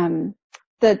 the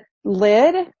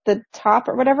lid, the top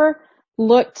or whatever,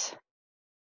 looked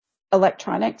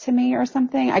electronic to me or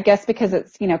something. I guess because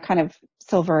it's, kind of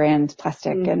silver and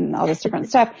plastic and all this different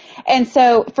stuff. And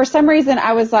so for some reason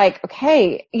I was like,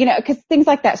 okay, cause things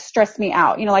like that stressed me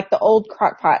out, like the old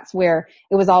crock pots where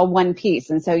it was all one piece.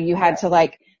 And so you had to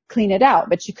like clean it out,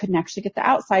 but you couldn't actually get the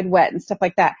outside wet and stuff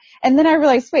like that. And then I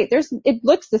realized, wait, it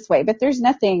looks this way, but there's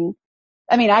nothing.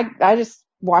 I mean, I just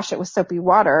wash it with soapy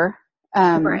water.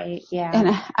 Right. Yeah. And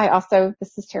I also,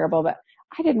 this is terrible, but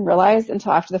I didn't realize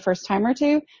until after the first time or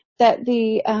two that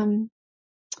the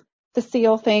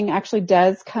seal thing actually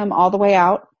does come all the way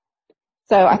out.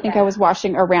 So I think I was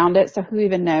washing around it. So who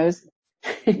even knows?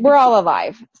 We're all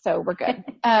alive. So we're good.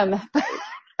 But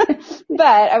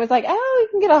I was like, oh, you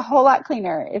can get a whole lot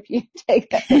cleaner if you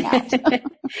take that thing out.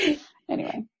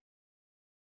 Anyway.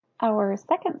 Our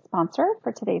second sponsor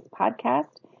for today's podcast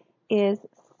is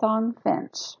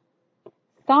Songfinch.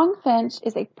 Songfinch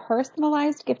is a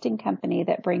personalized gifting company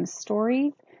that brings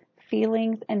stories,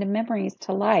 feelings, and memories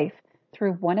to life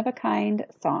through one-of-a-kind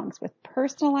songs with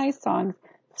personalized songs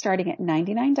starting at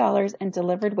 $99 and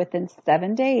delivered within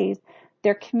 7 days.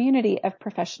 Their community of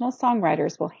professional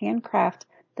songwriters will handcraft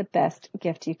the best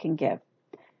gift you can give.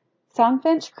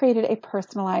 Songfinch created a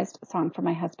personalized song for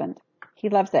my husband. He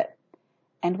loves it,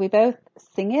 and we both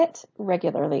sing it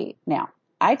regularly now.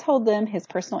 I told them his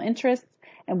personal interests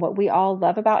and what we all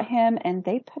love about him, and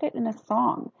they put it in a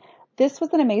song. This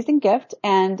was an amazing gift,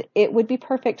 and it would be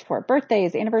perfect for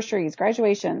birthdays, anniversaries,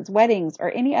 graduations, weddings,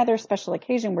 or any other special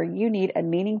occasion where you need a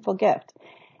meaningful gift.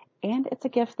 And it's a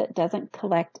gift that doesn't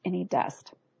collect any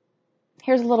dust.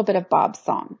 Here's a little bit of Bob's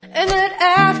song. And that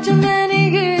after many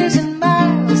years and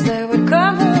miles, there would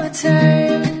come a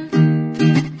time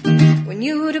when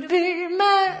you would be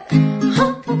my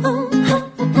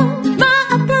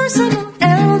my personal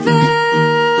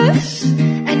Elvis,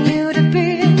 and you'd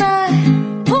be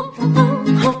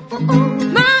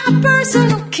my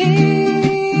personal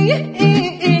king,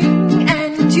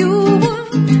 and you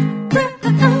would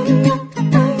reign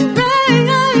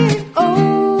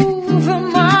over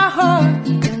my heart,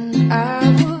 and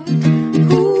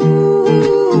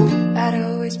I'd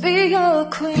always be your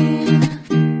queen.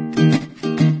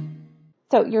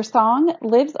 So your song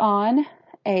lives on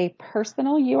a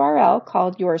personal URL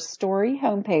called Your Story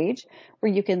homepage,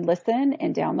 where you can listen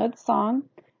and download the song,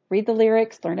 read the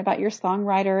lyrics, learn about your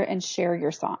songwriter, and share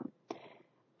your song.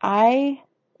 I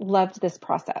loved this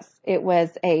process. It was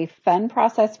a fun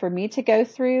process for me to go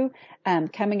through,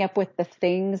 coming up with the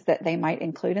things that they might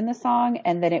include in the song.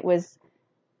 And then it was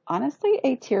honestly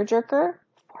a tearjerker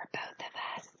for both of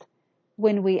us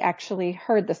when we actually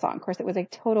heard the song. Of course, it was a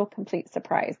total, complete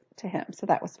surprise to him. So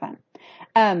that was fun.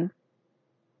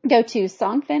 Go to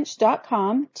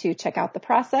songfinch.com to check out the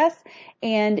process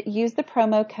and use the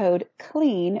promo code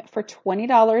CLEAN for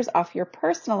 $20 off your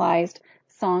personalized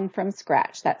song from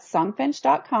scratch. That's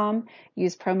songfinch.com.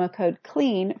 Use promo code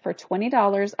CLEAN for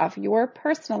 $20 off your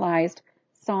personalized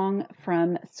song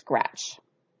from scratch.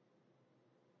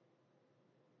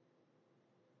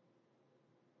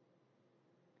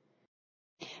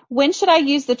 When should I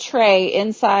use the tray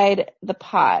inside the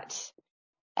pot?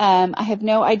 I have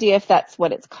no idea if that's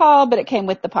what it's called, but it came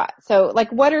with the pot. So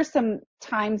like, what are some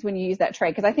times when you use that tray?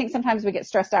 Because I think sometimes we get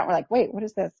stressed out. We're like, wait, what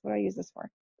is this? What do I use this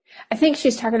for? I think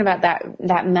she's talking about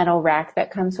that metal rack that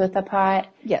comes with the pot.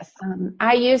 Yes.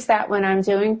 I use that when I'm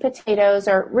doing potatoes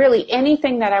or really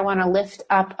anything that I want to lift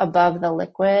up above the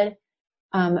liquid.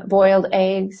 Boiled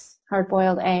eggs,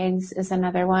 hard-boiled eggs is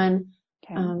another one.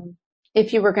 Okay.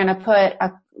 If you were going to put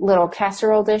a little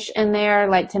casserole dish in there,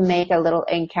 like to make a little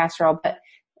egg casserole, but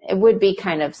it would be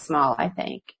kind of small, I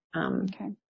think,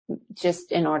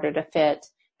 just in order to fit.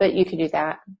 But you could do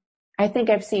that. I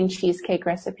think I've seen cheesecake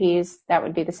recipes. That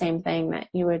would be the same thing, that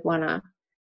you would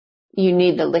you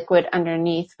need the liquid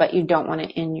underneath, but you don't want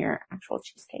it in your actual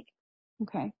cheesecake.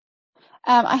 Okay.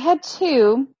 I had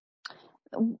two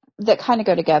that kind of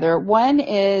go together. One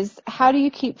is, how do you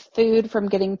keep food from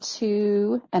getting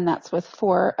too, and that's with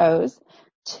 4 O's,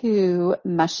 too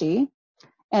mushy?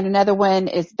 And another one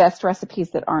is best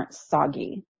recipes that aren't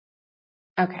soggy.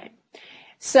 Okay.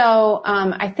 So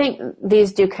I think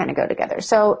these do kind of go together.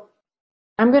 So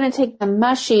I'm going to take the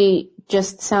mushy,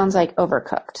 just sounds like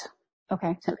overcooked.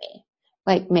 Okay. To me.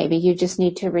 Like maybe you just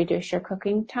need to reduce your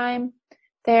cooking time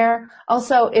there.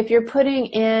 Also, if you're putting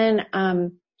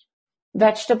in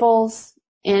vegetables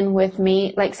in with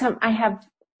meat, like I have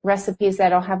recipes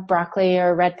that'll have broccoli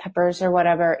or red peppers or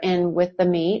whatever in with the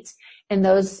meat, and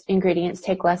those ingredients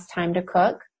take less time to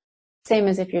cook. Same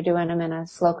as if you're doing them in a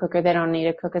slow cooker, they don't need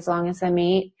to cook as long as the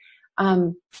meat.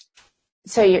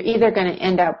 So you're either going to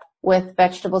end up with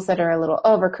vegetables that are a little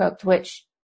overcooked, which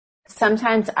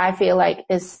sometimes I feel like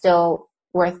is still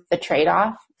worth the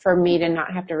trade-off for me to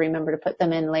not have to remember to put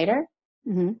them in later.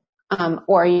 Mm-hmm.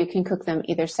 Or you can cook them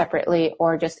either separately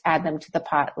or just add them to the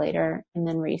pot later and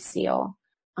then reseal.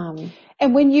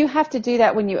 And when you have to do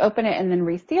that, when you open it and then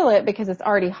reseal it, because it's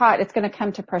already hot, it's going to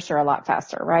come to pressure a lot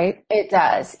faster, right? It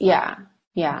does. Yeah.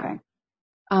 Yeah.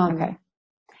 Okay. Okay.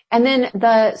 And then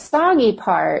the soggy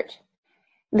part,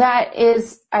 that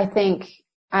is, I think,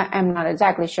 I'm not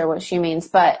exactly sure what she means,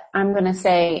 but I'm going to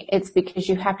say it's because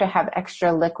you have to have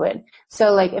extra liquid.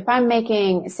 So like if I'm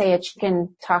making, say, a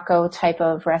chicken taco type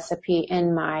of recipe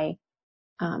in my,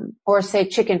 or say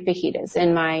chicken fajitas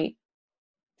in my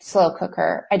slow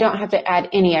cooker, I don't have to add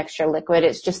any extra liquid.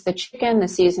 It's just the chicken, the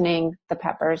seasoning, the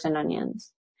peppers and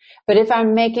onions. But if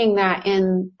I'm making that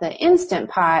in the Instant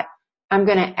Pot, I'm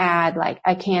going to add like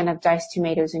a can of diced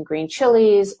tomatoes and green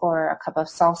chilies or a cup of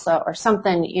salsa or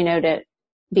something, to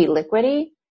be liquidy.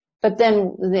 But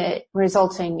then the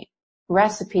resulting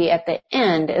recipe at the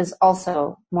end is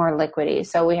also more liquidy.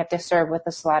 So we have to serve with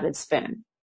a slotted spoon.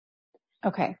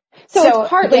 Okay. So it's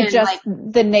partly again, just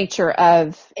the nature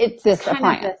of this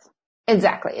appliance.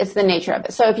 Exactly. It's the nature of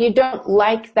it. So if you don't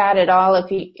like that at all, if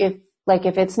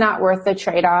it's not worth the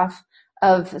trade-off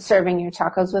of serving your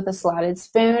tacos with a slotted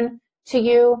spoon to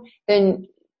you, then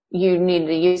you need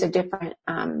to use a different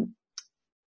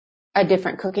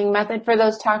cooking method for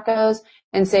those tacos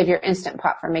and save your Instant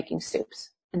Pot for making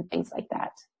soups and things like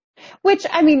that. Which,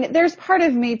 I mean, there's part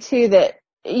of me too that,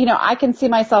 I can see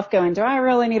myself going, do I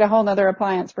really need a whole nother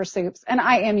appliance for soups? And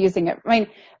I am using it. I mean,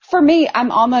 for me,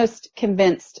 I'm almost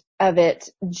convinced of it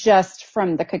just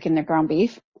from the cooking the ground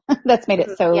beef. That's made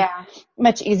it so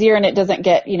much easier, and it doesn't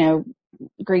get,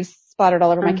 grease splattered all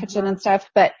over my kitchen and stuff.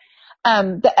 But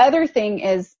the other thing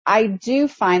is I do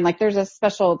find like there's a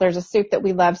soup that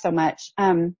we love so much.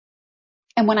 And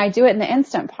when I do it in the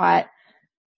Instant Pot,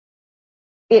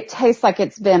 it tastes like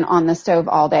it's been on the stove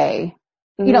all day.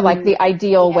 Like the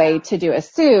ideal way to do a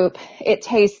soup. It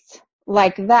tastes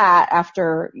like that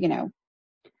after,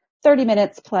 30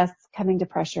 minutes plus coming to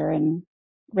pressure and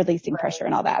releasing pressure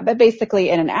and all that. But basically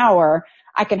in an hour,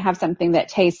 I can have something that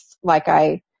tastes like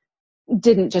I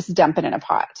didn't just dump it in a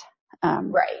pot.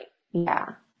 Right. Yeah.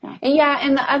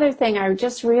 And the other thing, I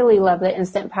just really love the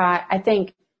Instant Pot. I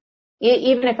think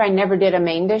even if I never did a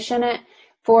main dish in it,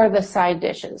 for the side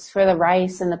dishes, for the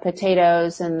rice and the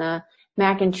potatoes and the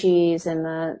mac and cheese and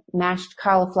the mashed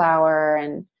cauliflower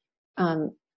and,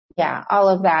 all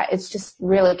of that, it's just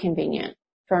really convenient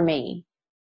for me.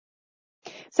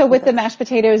 So with the mashed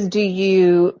potatoes, do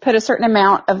you put a certain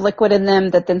amount of liquid in them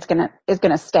that then is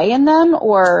gonna stay in them,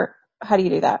 or how do you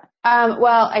do that?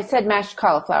 Well, I said mashed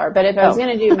cauliflower, but if I was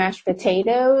going to do mashed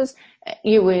potatoes,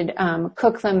 you would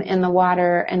cook them in the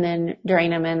water and then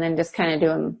drain them and then just kind of do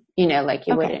them, like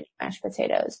you would in mashed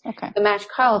potatoes. Okay. The mashed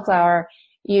cauliflower,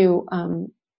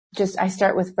 I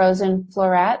start with frozen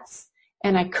florets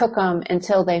and I cook them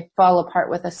until they fall apart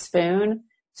with a spoon.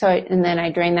 And then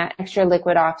I drain that extra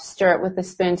liquid off, stir it with a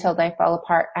spoon till they fall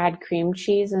apart, add cream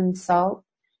cheese and salt.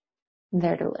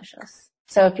 They're delicious.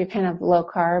 So if you're kind of low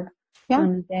carb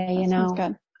on the day, sounds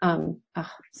good.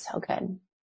 So good.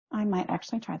 I might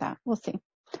actually try that. We'll see.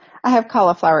 I have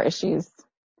cauliflower issues.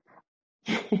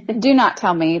 Do not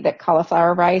tell me that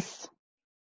cauliflower rice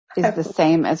is the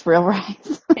same as real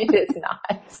rice. It is not.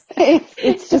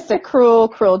 It's just a cruel,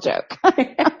 cruel joke.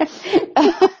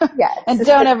 Yes. And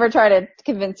don't ever try to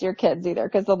convince your kids either,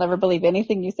 because they'll never believe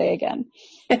anything you say again.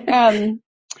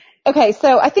 Okay,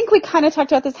 so I think we kind of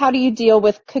talked about this. How do you deal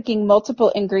with cooking multiple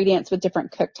ingredients with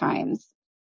different cook times?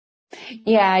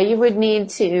 Yeah, you would need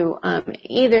to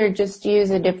either just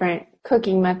use a different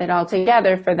cooking method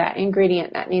altogether for that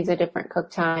ingredient that needs a different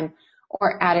cook time,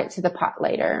 or add it to the pot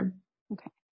later. Okay.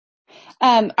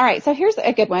 All right, so here's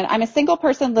a good one. I'm a single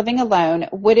person living alone.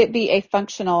 Would it be a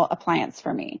functional appliance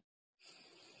for me?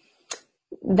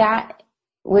 that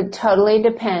would totally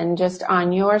depend just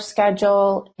on your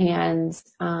schedule and,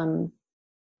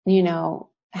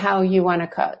 how you want to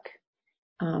cook.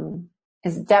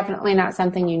 Is definitely not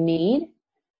something you need,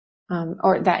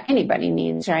 or that anybody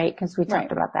needs, right? Because we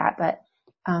talked about that. But,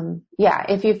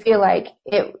 if you feel like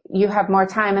you have more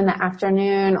time in the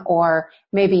afternoon, or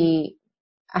maybe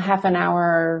a half an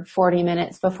hour, 40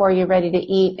 minutes before you're ready to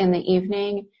eat in the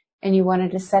evening, and you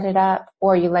wanted to set it up,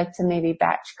 or you like to maybe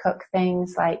batch cook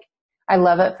things. Like, I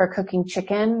love it for cooking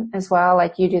chicken as well.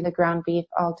 Like you do the ground beef,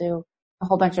 I'll do a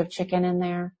whole bunch of chicken in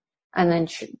there and then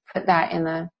put that in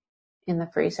the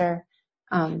freezer.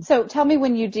 So tell me,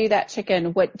 when you do that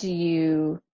chicken, what do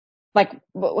you like?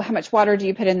 How much water do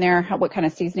you put in there? What kind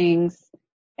of seasonings?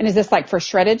 And is this like for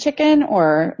shredded chicken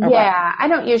or yeah, what? I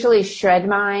don't usually shred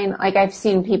mine. Like, I've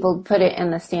seen people put it in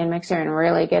the stand mixer and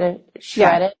really get it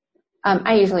shredded. Yeah.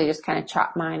 I usually just kind of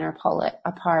chop mine or pull it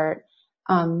apart.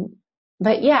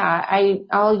 But yeah,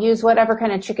 I'll use whatever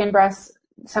kind of chicken breasts.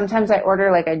 Sometimes I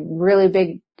order like a really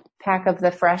big pack of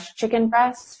the fresh chicken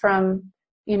breasts from,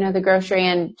 the grocery,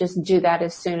 and just do that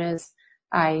as soon as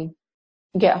I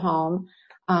get home.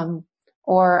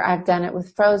 Or I've done it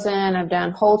with frozen. I've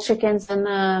done whole chickens in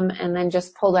them, and then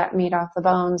just pull that meat off the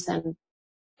bones and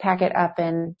pack it up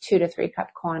in 2 to 3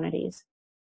 cup quantities.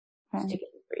 Okay. Stick it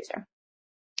in the freezer.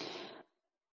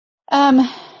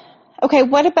 Okay.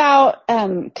 What about,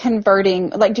 converting?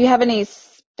 Like, do you have any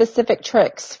specific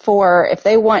tricks for if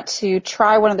they want to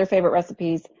try one of their favorite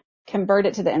recipes, convert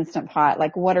it to the Instant Pot?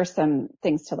 Like, what are some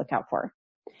things to look out for?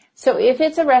 So if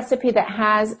it's a recipe that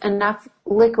has enough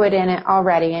liquid in it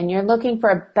already, and you're looking for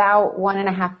about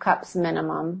 1.5 cups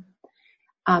minimum,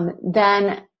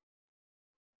 then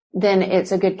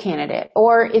it's a good candidate.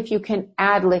 Or if you can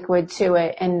add liquid to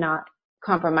it and not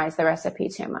compromise the recipe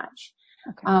too much.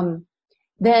 Okay.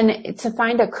 Then to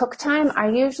find a cook time, I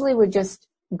usually would just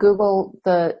Google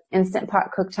the Instant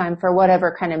Pot cook time for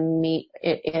whatever kind of meat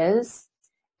it is.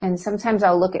 And sometimes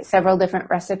I'll look at several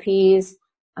different recipes,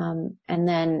 and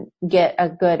then get a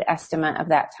good estimate of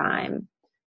that time.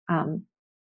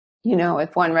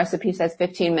 If one recipe says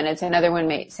 15 minutes, another one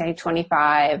may say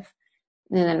 25,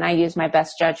 and then I use my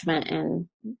best judgment and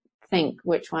think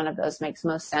which one of those makes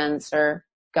most sense, or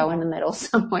go in the middle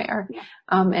somewhere,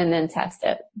 and then test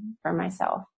it for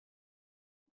myself.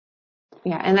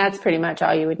 Yeah. And that's pretty much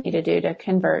all you would need to do to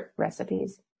convert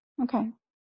recipes. Okay.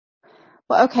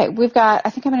 Well, okay. I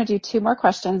think I'm going to do 2 more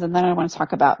questions, and then I want to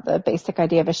talk about the basic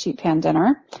idea of a sheet pan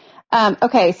dinner.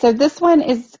 Okay. So this one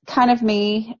is kind of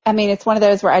me. I mean, it's one of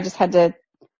those where I just had to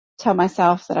tell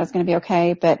myself that I was going to be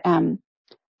okay. But,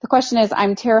 the question is,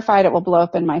 I'm terrified it will blow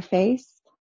up in my face.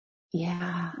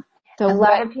 Yeah. So a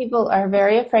lot of people are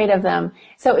very afraid of them.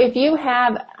 So if you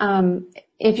have,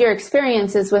 if your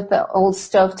experience is with the old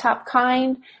stovetop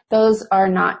kind, those are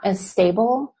not as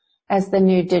stable as the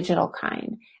new digital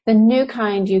kind. The new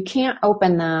kind, you can't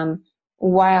open them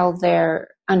while they're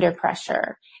under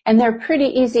pressure. And they're pretty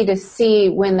easy to see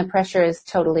when the pressure is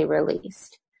totally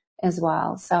released as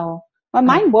well. So, well,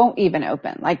 mine won't even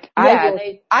open. Like, yeah,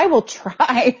 I will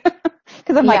try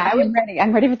because I'm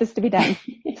I'm ready for this to be done.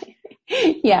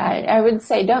 Yeah, I would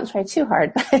say don't try too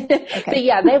hard, okay. But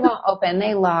yeah, they won't open.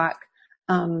 They lock.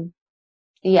 So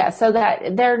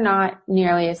that they're not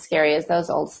nearly as scary as those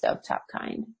old stovetop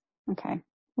kind. Okay.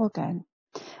 Well, good.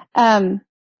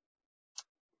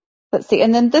 Let's see.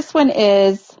 And then this one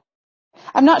is,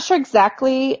 I'm not sure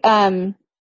exactly,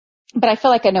 but I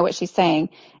feel like I know what she's saying.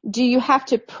 Do you have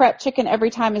to prep chicken every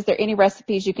time? Is there any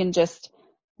recipes you can just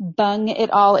bung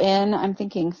it all in? I'm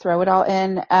thinking throw it all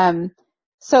in.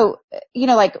 So,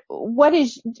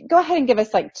 go ahead and give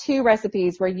us like 2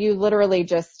 recipes where you literally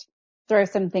just throw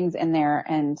some things in there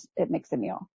and it makes a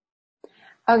meal.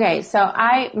 Okay. So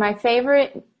my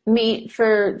favorite meat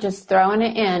for just throwing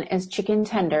it in is chicken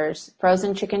tenders,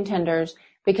 frozen chicken tenders,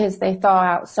 because they thaw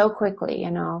out so quickly,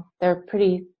 they're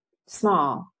pretty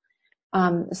small.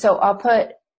 So I'll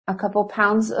put a couple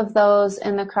pounds of those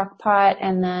in the crock pot,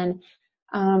 and then,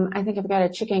 I think I've got a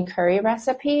chicken curry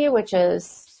recipe, which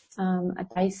is, a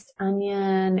diced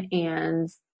onion and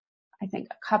I think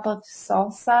a cup of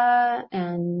salsa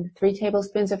and 3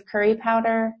 tablespoons of curry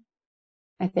powder,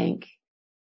 I think.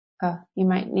 You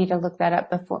might need to look that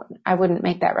up before. I wouldn't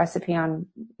make that recipe on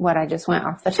what I just went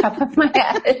off the top of my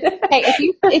head. Hey, if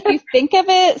you think of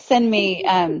it, send me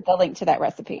the link to that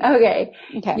recipe. Okay.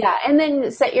 Yeah, and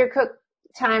then set your cook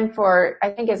time for, I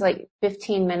think it's like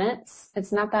 15 minutes.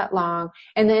 It's not that long.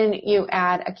 And then you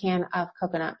add a can of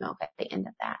coconut milk at the end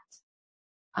of that.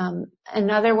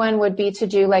 Another one would be to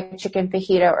do like a chicken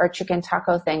fajita or chicken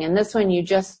taco thing. And this one you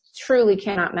just truly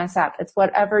cannot mess up. It's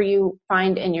whatever you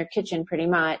find in your kitchen pretty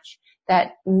much.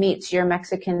 that meets your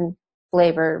Mexican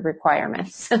flavor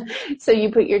requirements. So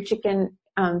you put your chicken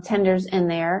tenders in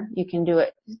there. You can do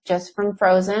it just from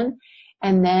frozen,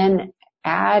 and then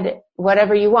add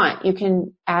whatever you want. You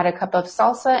can add a cup of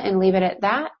salsa and leave it at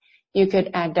that. You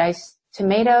could add diced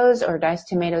tomatoes or diced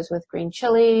tomatoes with green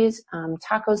chilies,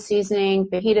 taco seasoning,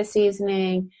 fajita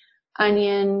seasoning,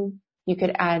 onion. You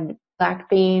could add black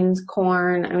beans,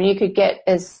 corn. I mean, you could get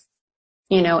as,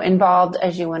 involved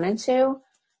as you wanted to.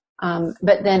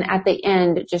 But then at the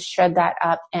end, just shred that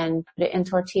up and put it in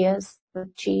tortillas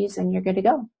with cheese, and you're good to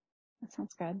go. That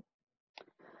sounds good.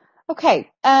 Okay.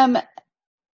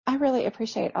 I really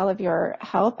appreciate all of your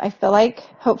help. I feel like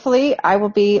hopefully I will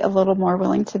be a little more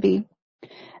willing to be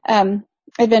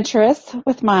adventurous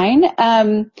with mine.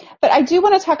 But I do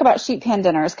want to talk about sheet pan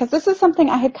dinners, because this is something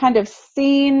I had kind of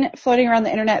seen floating around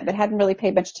the internet but hadn't really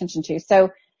paid much attention to. So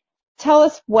tell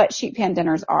us what sheet pan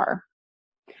dinners are.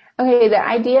 Okay, the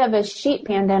idea of a sheet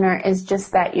pan dinner is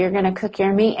just that you're going to cook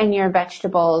your meat and your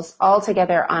vegetables all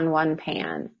together on one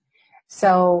pan.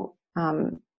 So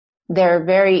they're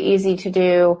very easy to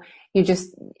do.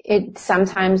 It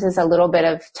sometimes is a little bit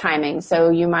of timing. So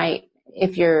you might,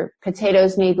 if your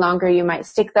potatoes need longer, you might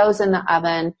stick those in the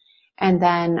oven and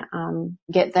then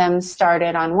get them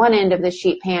started on one end of the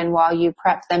sheet pan while you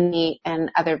prep the meat and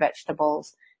other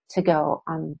vegetables to go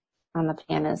on the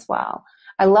pan as well.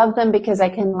 I love them because I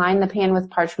can line the pan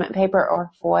with parchment paper or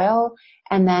foil,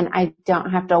 and then I don't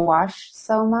have to wash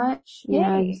so much.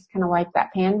 You just kind of wipe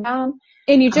that pan down.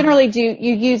 And you generally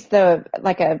you use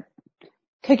like a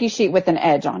cookie sheet with an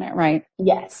edge on it, right?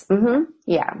 Yes. Mm-hmm.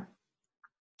 Yeah.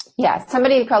 Yeah.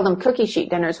 Somebody called them cookie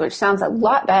sheet dinners, which sounds a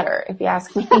lot better if you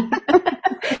ask me.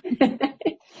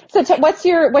 So what's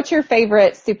your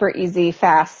favorite super easy,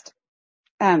 fast,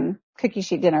 cookie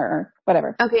sheet dinner or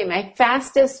whatever? Okay. My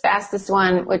fastest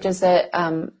one, which is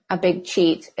a big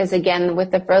cheat, is again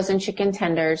with the frozen chicken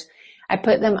tenders. I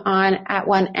put them on at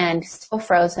one end, still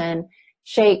frozen,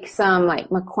 shake some like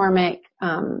McCormick,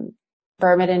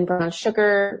 bourbon and brown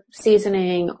sugar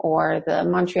seasoning or the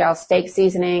Montreal steak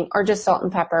seasoning or just salt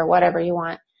and pepper, whatever you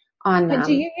want on them. But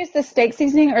do you use the steak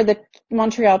seasoning or the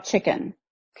Montreal chicken?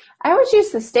 I always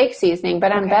use the steak seasoning,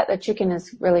 but I bet the chicken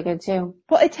is really good too.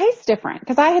 Well, it tastes different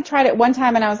because I had tried it one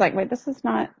time and I was like, wait, this is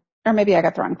not, or maybe I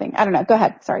got the wrong thing. I don't know. Go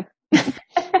ahead. Sorry. I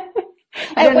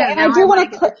don't know. And I do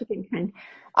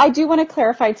want to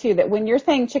clarify too that when you're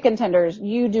saying chicken tenders,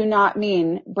 you do not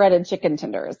mean breaded chicken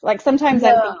tenders. Like sometimes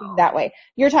I'm thinking that way.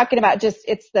 You're talking about just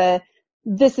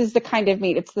this is the kind of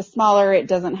meat. It's the smaller. It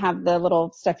doesn't have the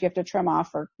little stuff you have to trim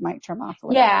off or might trim off.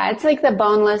 Or yeah, it's like the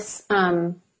boneless.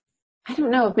 I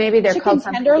don't know if maybe they're chicken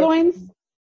called tenderloins.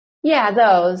 Yeah,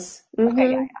 those. Mm-hmm.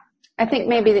 Okay, yeah. I think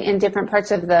maybe in different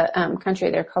parts of the country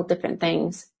they're called different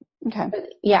things. Okay. But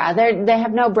yeah, they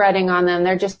have no breading on them.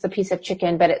 They're just a piece of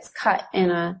chicken, but it's cut in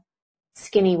a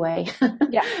skinny way.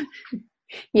 Yeah.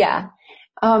 Yeah.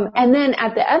 And then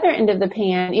at the other end of the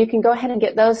pan, you can go ahead and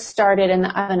get those started in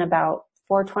the oven about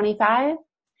 425.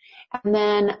 And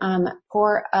then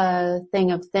pour a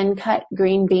thing of thin cut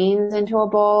green beans into a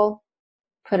bowl.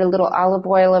 Put a little olive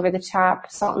oil over the top,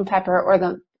 salt and pepper,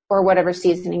 or whatever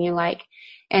seasoning you like,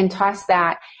 and toss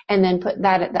that, and then put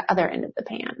that at the other end of the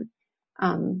pan,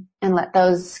 and let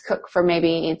those cook for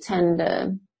maybe 10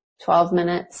 to 12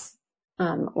 minutes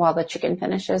while the chicken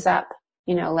finishes up.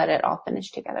 Let it all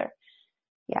finish together.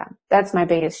 Yeah, that's my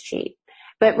biggest cheat.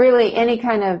 But really, any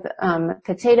kind of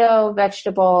potato,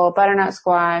 vegetable, butternut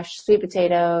squash, sweet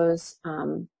potatoes,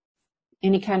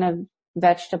 any kind of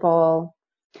vegetable.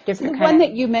 The one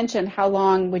that you mentioned, how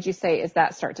long would you say is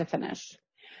that start to finish?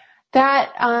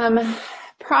 That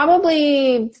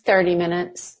probably 30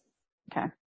 minutes. Okay.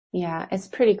 Yeah, it's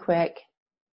pretty quick.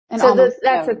 And so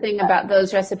that's the thing about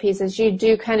those recipes is you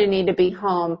do kind of need to be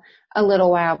home a little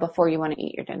while before you want to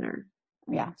eat your dinner.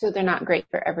 Yeah. So they're not great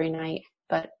for every night,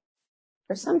 but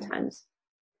for sometimes.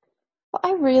 Well,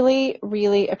 I really,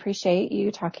 really appreciate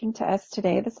you talking to us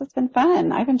today. This has been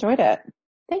fun. I've enjoyed it.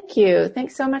 Thank you.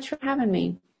 Thanks so much for having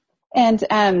me. And,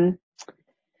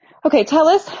 okay, tell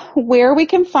us where we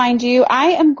can find you. I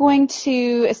am going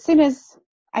to, as soon as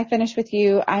I finish with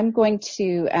you, I'm going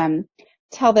to,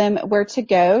 tell them where to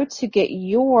go to get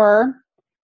your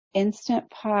Instant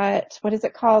Pot. What is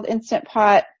it called? Instant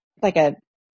Pot, like a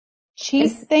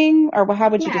cheese thing, or how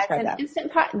would you describe that?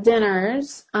 Instant Pot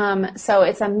dinners. So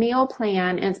it's a meal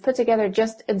plan, and it's put together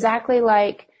just exactly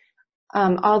like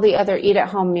all the other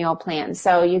eat-at-home meal plans.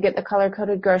 So you get the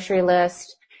color-coded grocery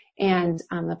list and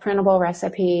the printable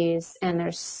recipes, and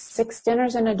there's 6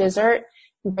 dinners and a dessert.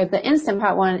 For the Instant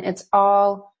Pot one, it's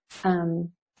all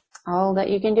that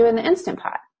you can do in the Instant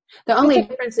Pot. The only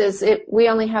difference is we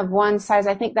only have one size.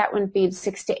 I think that one feeds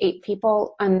 6 to 8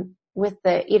 people. And with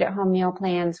the Eat at Home meal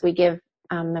plans, we give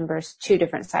members 2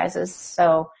 different sizes.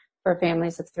 So for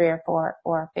families of 3 or 4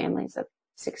 or families of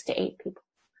 6 to 8 people.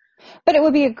 But it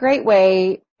would be a great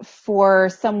way for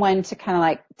someone to kind of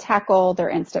like tackle their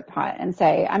Instant Pot and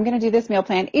say, I'm going to do this meal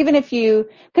plan, even if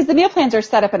because the meal plans are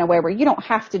set up in a way where you don't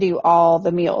have to do all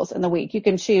the meals in the week. You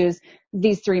can choose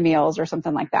these 3 meals or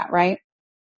something like that, right?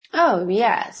 Oh,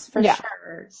 yes, for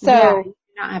sure. So you do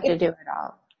not have to do it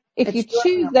all. If you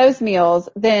choose those meals,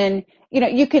 then,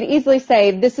 you could easily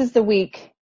say, this is the week.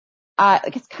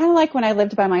 It's kind of like when I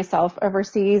lived by myself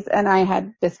overseas and I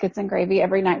had biscuits and gravy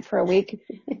every night for a week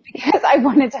because I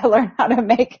wanted to learn how to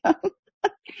make them.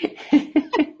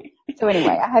 So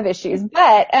anyway, I have issues,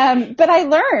 but I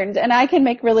learned and I can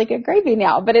make really good gravy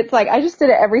now, but it's like, I just did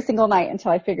it every single night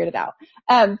until I figured it out.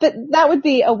 But that would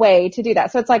be a way to do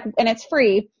that. So it's like, and it's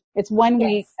free. It's 1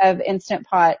 week of Instant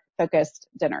Pot focused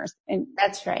dinners. And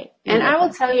that's right. And I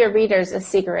will tell your readers a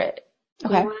secret.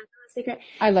 Okay. You want to know a secret?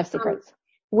 I love secrets.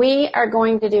 We are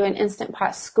going to do an Instant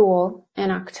Pot school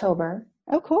in October.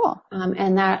 Oh, cool.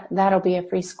 And that'll be a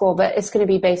free school, but it's going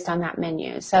to be based on that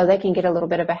menu. So they can get a little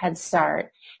bit of a head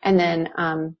start. And then,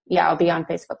 I'll be on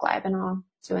Facebook Live and all.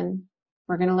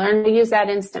 We're going to learn to use that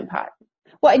Instant Pot.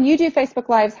 Well, and you do Facebook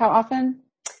Lives how often?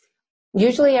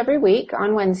 Usually every week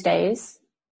on Wednesdays.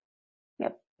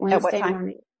 Yep. Wednesday At what time?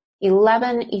 morning.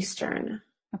 11 Eastern.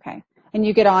 Okay. And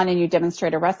you get on and you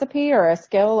demonstrate a recipe or a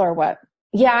skill or what?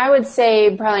 Yeah, I would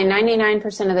say probably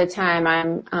 99% of the time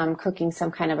I'm cooking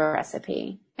some kind of a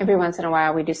recipe. Every once in a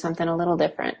while we do something a little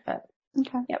different, but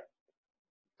okay. Yep.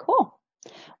 Cool.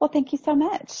 Well, thank you so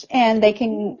much. And they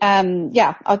can,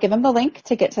 I'll give them the link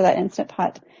to get to that Instant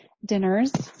Pot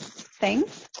dinners thing.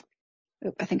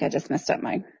 Oop, I think I just messed up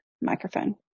my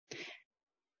microphone.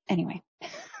 Anyway.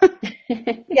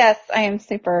 Yes, I am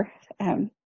super,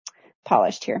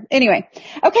 polished here. Anyway.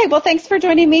 Okay. Well, thanks for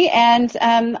joining me. And,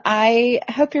 I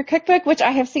hope your cookbook, which I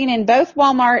have seen in both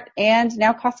Walmart and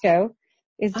now Costco,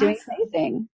 is doing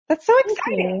amazing. That's so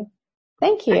exciting.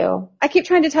 Thank you. I keep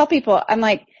trying to tell people, I'm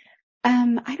like,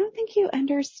 I don't think you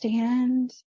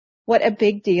understand what a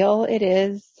big deal it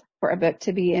is for a book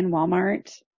to be in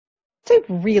Walmart. It's a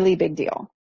really big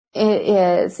deal. It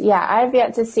is. Yeah. I've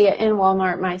yet to see it in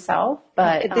Walmart myself,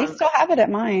 but they still have it at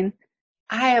mine.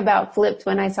 I about flipped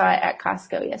when I saw it at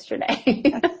Costco yesterday.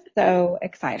 That's so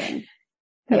exciting.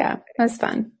 Yeah, that's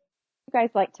fun. You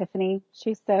guys like Tiffany?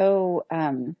 She's so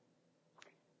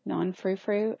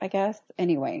non-frou-frou, I guess.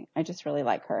 Anyway, I just really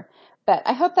like her. But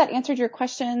I hope that answered your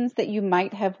questions that you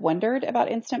might have wondered about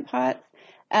Instant Pots.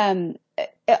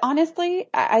 Honestly,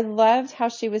 I loved how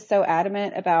she was so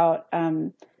adamant about,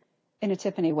 in a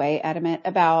Tiffany way, adamant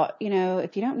about,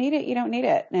 if you don't need it, you don't need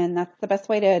it. And that's the best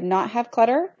way to not have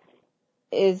clutter,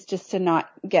 is just to not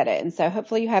get it. And so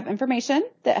hopefully you have information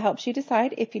that helps you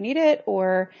decide if you need it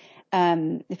or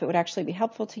if it would actually be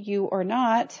helpful to you or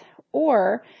not,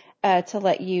 or to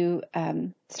let you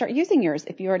start using yours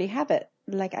if you already have it,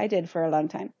 like I did for a long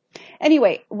time.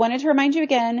 Anyway, wanted to remind you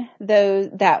again,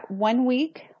 that 1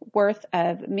 week worth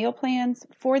of meal plans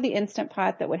for the Instant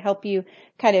Pot that would help you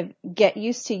kind of get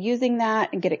used to using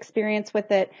that and get experience with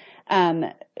it,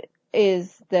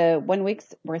 is the 1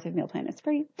 week's worth of meal plan is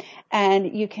free.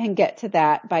 And you can get to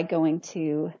that by going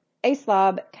to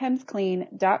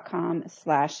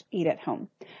aslobcomesclean.com/eat at home.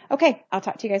 Okay. I'll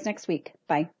talk to you guys next week.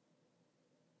 Bye.